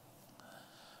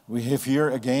 We have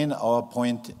here again our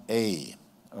point A,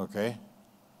 okay?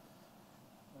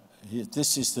 Here,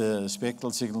 this is the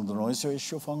spectral signal-to-noise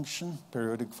ratio function,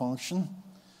 periodic function.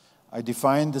 I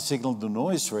define the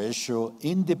signal-to-noise ratio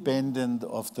independent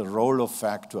of the roll-off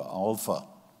factor alpha,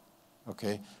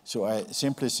 okay? So I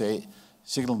simply say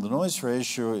signal-to-noise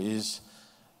ratio is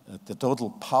the total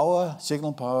power,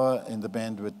 signal power in the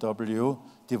bandwidth W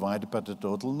divided by the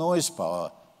total noise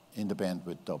power in the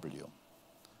bandwidth W.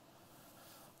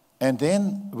 And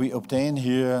then we obtain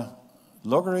here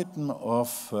logarithm of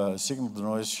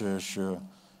signal-to-noise ratio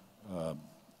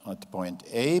at point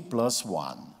A plus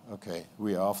 1. Okay,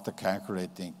 we are after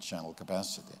calculating channel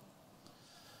capacity.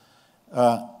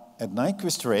 At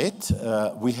Nyquist rate,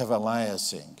 we have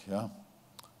aliasing. Yeah?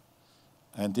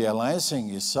 And the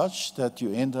aliasing is such that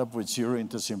you end up with zero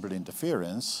intersymbol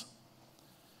interference.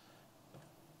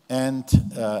 And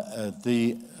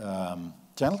the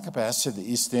channel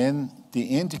capacity is then the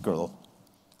integral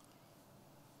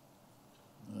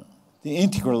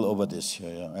over this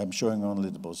here. Yeah? I'm showing only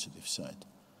the positive side.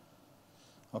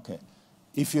 Okay.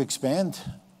 If you expand,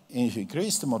 if you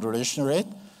increase the modulation rate,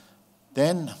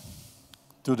 then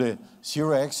to the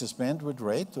zero-axis bandwidth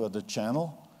rate or the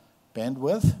channel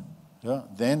bandwidth, yeah,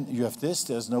 then you have this.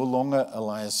 There's no longer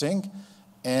aliasing,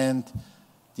 and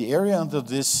the area under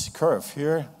this curve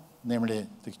here, namely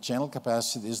the channel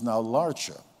capacity, is now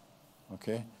larger,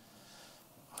 okay?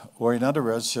 Or in other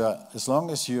words, as long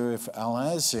as you have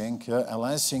aliasing,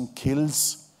 aliasing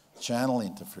kills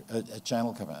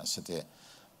channel capacity.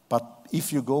 But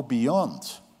if you go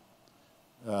beyond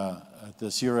the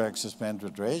zero-axis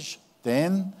bandwidth range,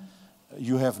 then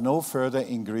you have no further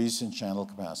increase in channel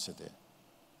capacity.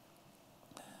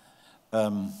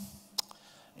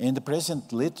 In the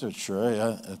present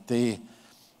literature,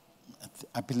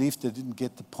 I believe they didn't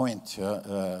get the point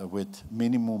with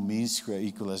minimum mean square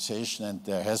equalization, and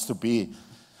there has to be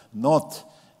not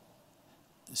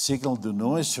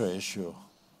signal-to-noise ratio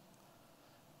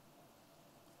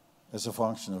as a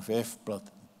function of f, but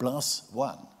plus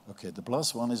 1. Okay, the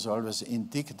plus 1 is always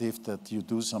indicative that you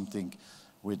do something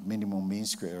with minimum mean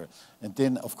square. And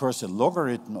then, of course, a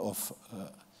logarithm of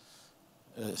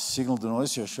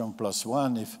signal-to-noise ratio on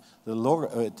 +1, if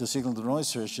the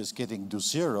signal-to-noise ratio is getting to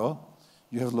 0,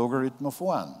 you have logarithm of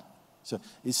 1. So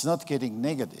it's not getting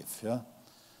negative. Yeah?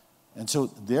 And so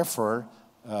therefore,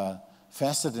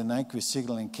 faster than Nyquist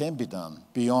signaling can be done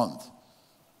beyond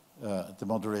the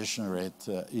modulation rate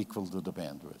equal to the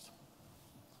bandwidth.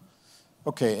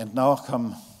 Okay, and now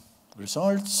come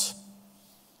results.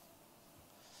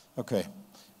 Okay,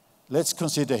 let's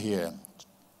consider here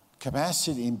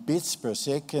capacity in bits per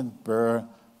second per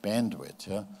bandwidth.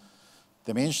 Yeah?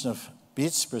 Dimension of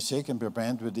bits per second per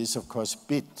bandwidth is, of course,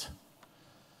 bit.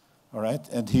 All right,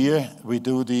 and here we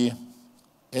do the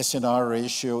SNR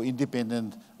ratio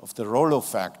independent of the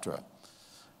roll-off factor.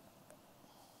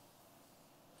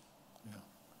 Yeah.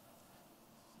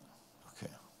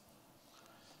 Okay.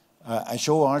 I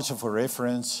show also for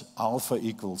reference alpha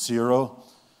equals 0.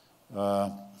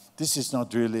 This is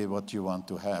not really what you want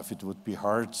to have. It would be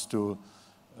hard to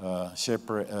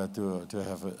separate, to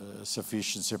have a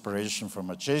sufficient separation from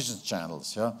adjacent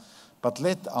channels. Yeah? But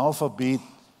let alpha be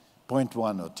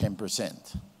 0.1 or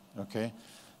 10%. Okay?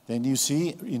 Then you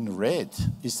see in red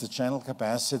is the channel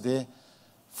capacity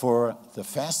for the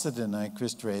faster than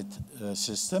Nyquist rate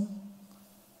system,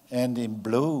 and in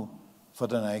blue for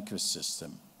the Nyquist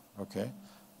system. Okay?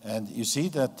 And you see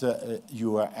that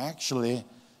you are actually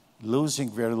losing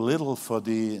very little for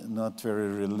the not very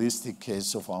realistic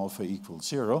case of alpha equals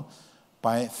 0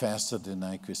 by faster than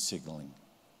Nyquist signaling.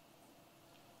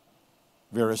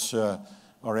 Whereas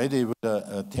already with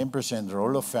a 10%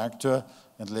 roll-off factor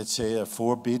and let's say a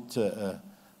 4-bit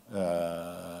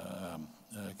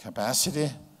capacity,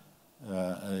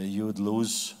 you would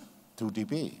lose 2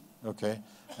 dB, okay?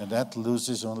 And that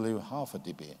loses only half a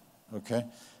dB, okay?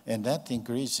 And that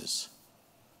increases.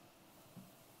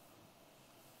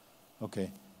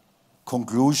 Okay.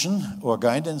 Conclusion or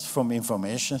guidance from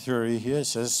information theory here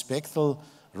says spectral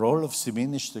roll-offs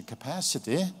diminish the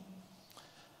capacity.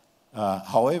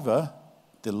 However,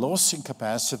 the loss in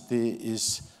capacity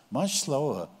is much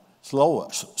smaller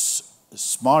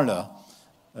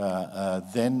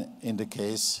than in the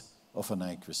case of a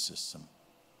Nyquist system.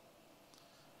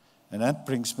 And that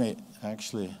brings me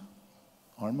actually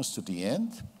almost to the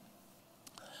end.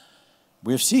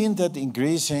 We've seen that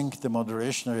increasing the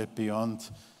modulation rate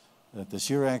beyond the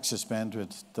zero-axis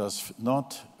bandwidth does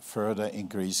not further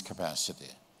increase capacity.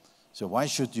 So why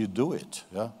should you do it?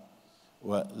 Yeah?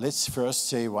 Well, let's first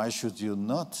say why should you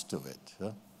not do it?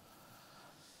 Yeah?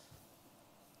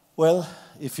 Well,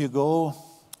 if you go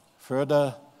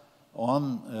further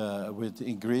on with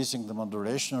increasing the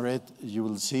modulation rate, you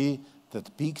will see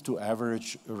that peak to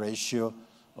average ratio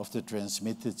of the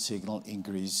transmitted signal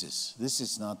increases. This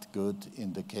is not good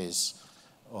in the case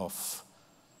of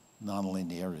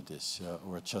nonlinearities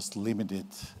or just limited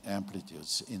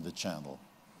amplitudes in the channel.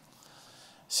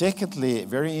 Secondly,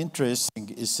 very interesting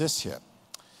is this here.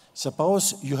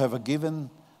 Suppose you have a given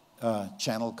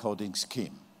channel coding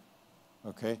scheme,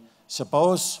 okay?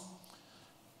 Suppose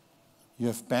you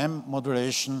have BAM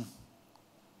modulation,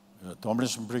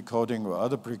 Tomlinson precoding or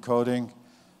other precoding,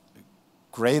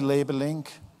 gray labeling,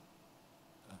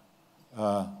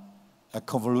 a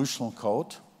convolutional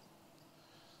code.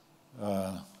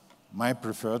 My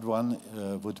preferred one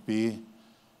would be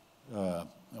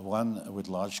one with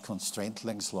large constraint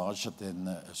lengths, larger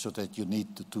than, so that you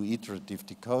need to do iterative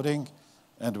decoding,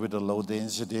 and with a low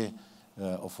density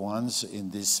of ones in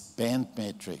this band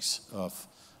matrix of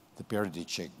the parity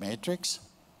check matrix,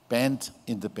 band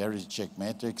in the parity check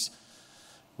matrix,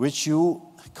 which you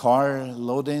call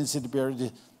low density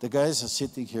parity. The guys are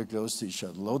sitting here close to each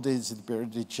other. Low density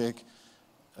parity check,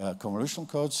 convolutional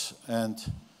codes, and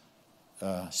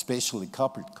spatially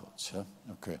coupled codes. Yeah?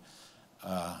 Okay.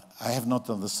 I have not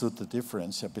understood the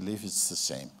difference. I believe it's the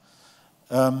same.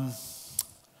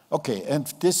 Okay, and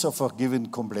this of a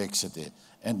given complexity.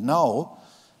 And now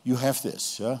you have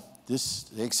this. Yeah? This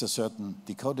takes a certain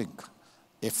decoding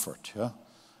effort. Yeah?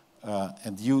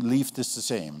 And you leave this the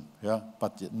same. Yeah?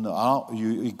 But now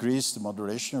you increase the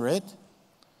modulation rate.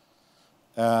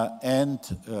 And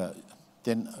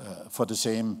then for the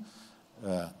same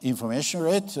information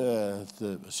rate,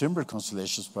 the symbol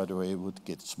constellations, by the way, would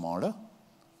get smaller.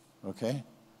 Okay?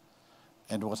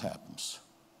 And what happens?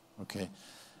 Okay?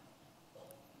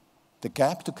 The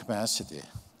gap to capacity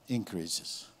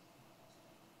increases.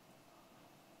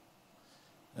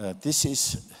 This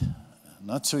is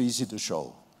not so easy to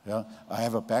show. Yeah? I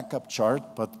have a backup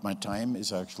chart, but my time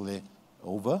is actually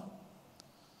over.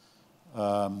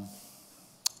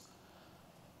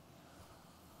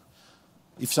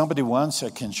 If somebody wants, I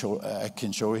can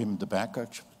show him the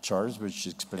backup chart, which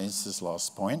explains this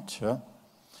last point. Yeah?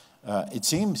 It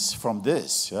seems from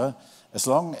this, as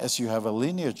long as you have a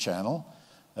linear channel,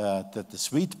 that the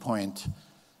sweet point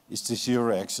is the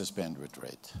zero access bandwidth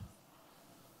rate.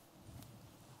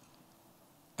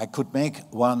 I could make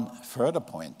one further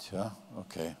point,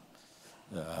 okay.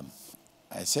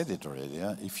 I said it already,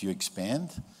 if you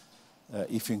expand,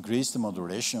 if you increase the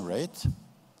modulation rate,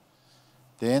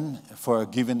 then for a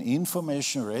given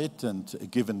information rate and a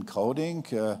given coding,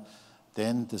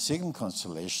 then the signal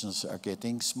constellations are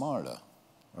getting smaller,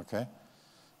 okay?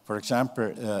 For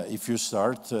example, if you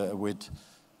start with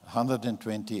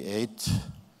 128,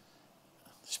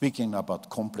 speaking about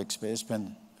complex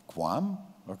baseband QAM,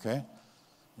 okay?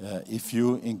 If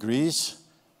you increase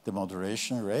the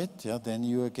modulation rate, then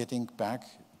you are getting back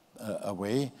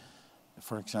away,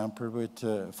 for example, with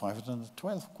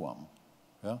 512 QAM,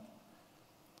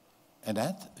 And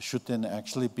that should then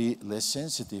actually be less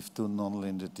sensitive to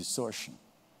nonlinear distortion.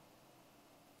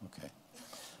 Okay.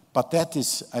 But that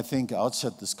is, I think,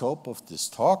 outside the scope of this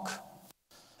talk.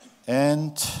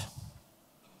 And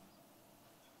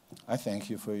I thank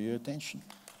you for your attention.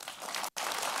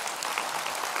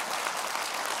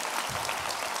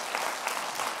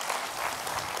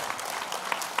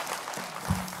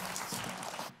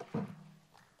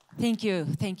 Thank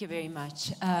you very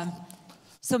much.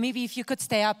 So maybe if you could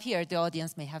stay up here, the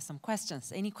audience may have some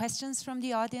questions. Any questions from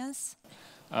the audience?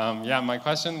 Yeah, my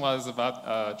question was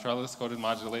about trellis-coded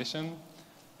modulation.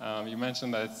 You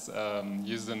mentioned that it's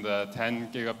used in the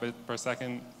 10 gigabit per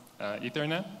second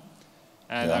Ethernet.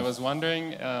 And I was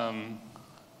wondering,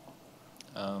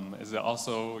 is it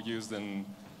also used in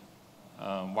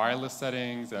wireless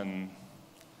settings? And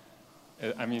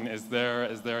I mean, is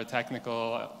there a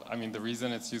technical, I mean, the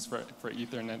reason it's used for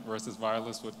Ethernet versus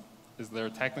wireless, is there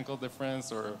a technical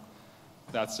difference, or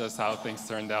that's just how things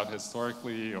turned out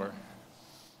historically, or?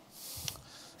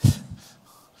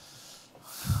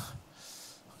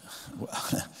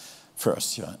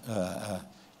 First,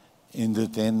 in the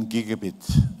 10 gigabit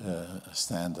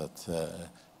standard,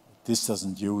 this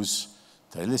doesn't use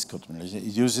trellis code. It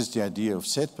uses the idea of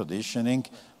set partitioning,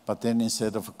 but then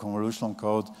instead of a convolutional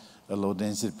code, a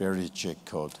low-density barrier check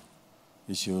code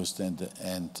is used. And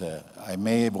I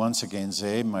may once again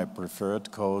say my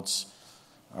preferred codes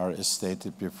are, as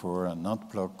stated before, not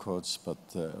block codes, but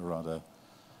rather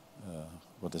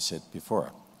what I said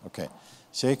before. Okay.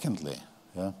 Secondly,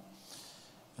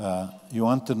 you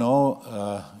want to know,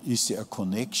 is there a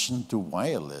connection to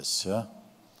wireless?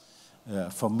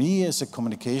 For me, as a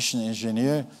communication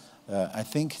engineer, I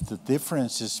think the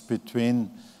differences between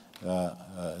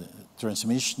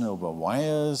transmission over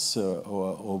wires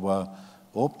or over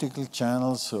optical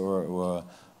channels or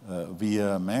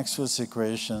via Maxwell's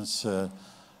equations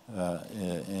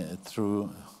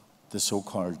through the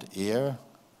so-called air.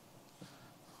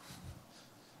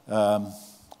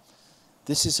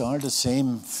 This is all the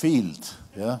same field,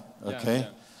 okay?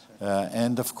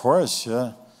 And of course,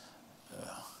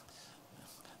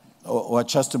 or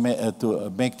just to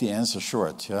make the answer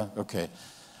short, okay.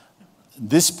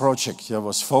 This project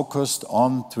was focused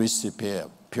on twisted pair,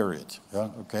 period,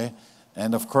 okay?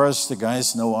 And of course, the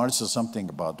guys know also something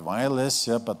about wireless,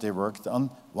 but they worked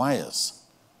on wires.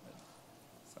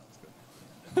 Sounds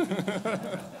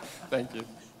good. Thank you.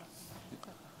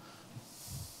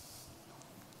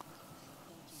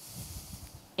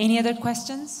 Any other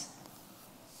questions?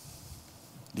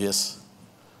 Yes.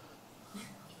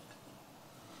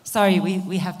 Sorry,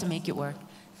 we have to make it work.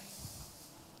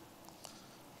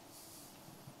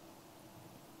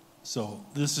 So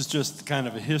this is just kind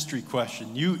of a history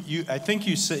question. I think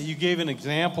you said you gave an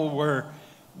example where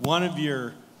one of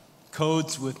your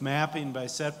codes with mapping by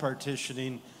set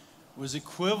partitioning was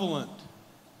equivalent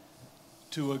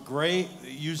to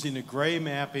using a gray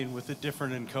mapping with a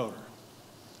different encoder.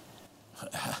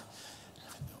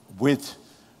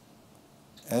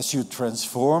 As you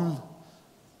transform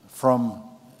from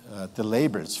the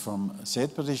labels, from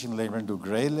set partition labeling to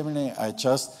gray labeling, I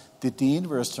just did the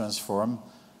inverse transform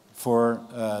for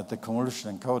the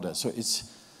convolution encoder. So it's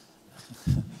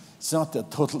not a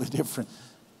totally different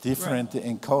right.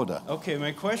 encoder. Okay,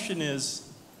 my question is,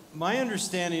 my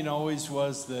understanding always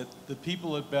was that the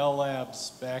people at Bell Labs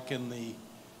back in the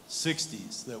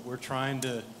 60s that were trying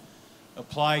to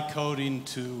apply coding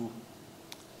to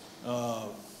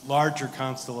larger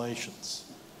constellations,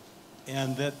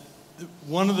 and that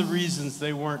one of the reasons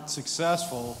they weren't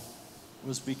successful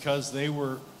was because they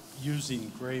were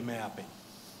using gray mapping.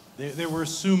 They were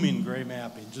assuming gray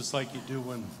mapping, just like you do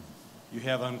when you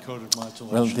have uncoded modulation.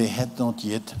 Well, they had not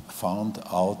yet found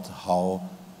out how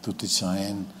to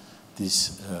design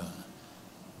this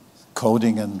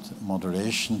coding and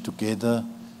modulation together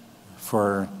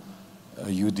for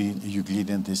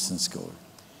Euclidean distance score.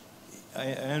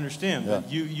 I understand, Yeah.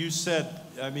 but you said,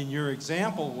 I mean, your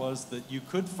example was that you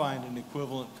could find an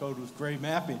equivalent code with gray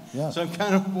mapping. Yeah. So I'm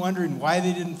kind of wondering why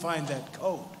they didn't find that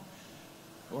code.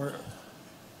 Or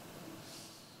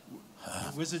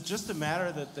was it just a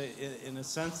matter that they, in a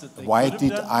sense, that they Why could have did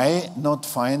done? I not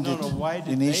find No, it no, why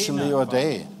did initially they or not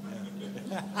find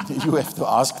they? You have to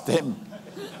ask them.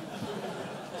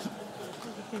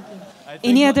 I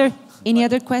think Any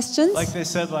other questions? like they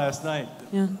said last night,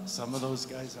 Yeah. some of those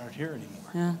guys aren't here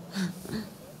anymore. Yeah.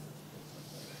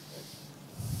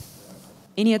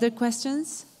 Any other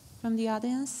questions from the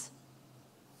audience?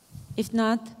 If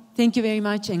not, thank you very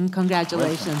much and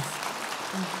congratulations.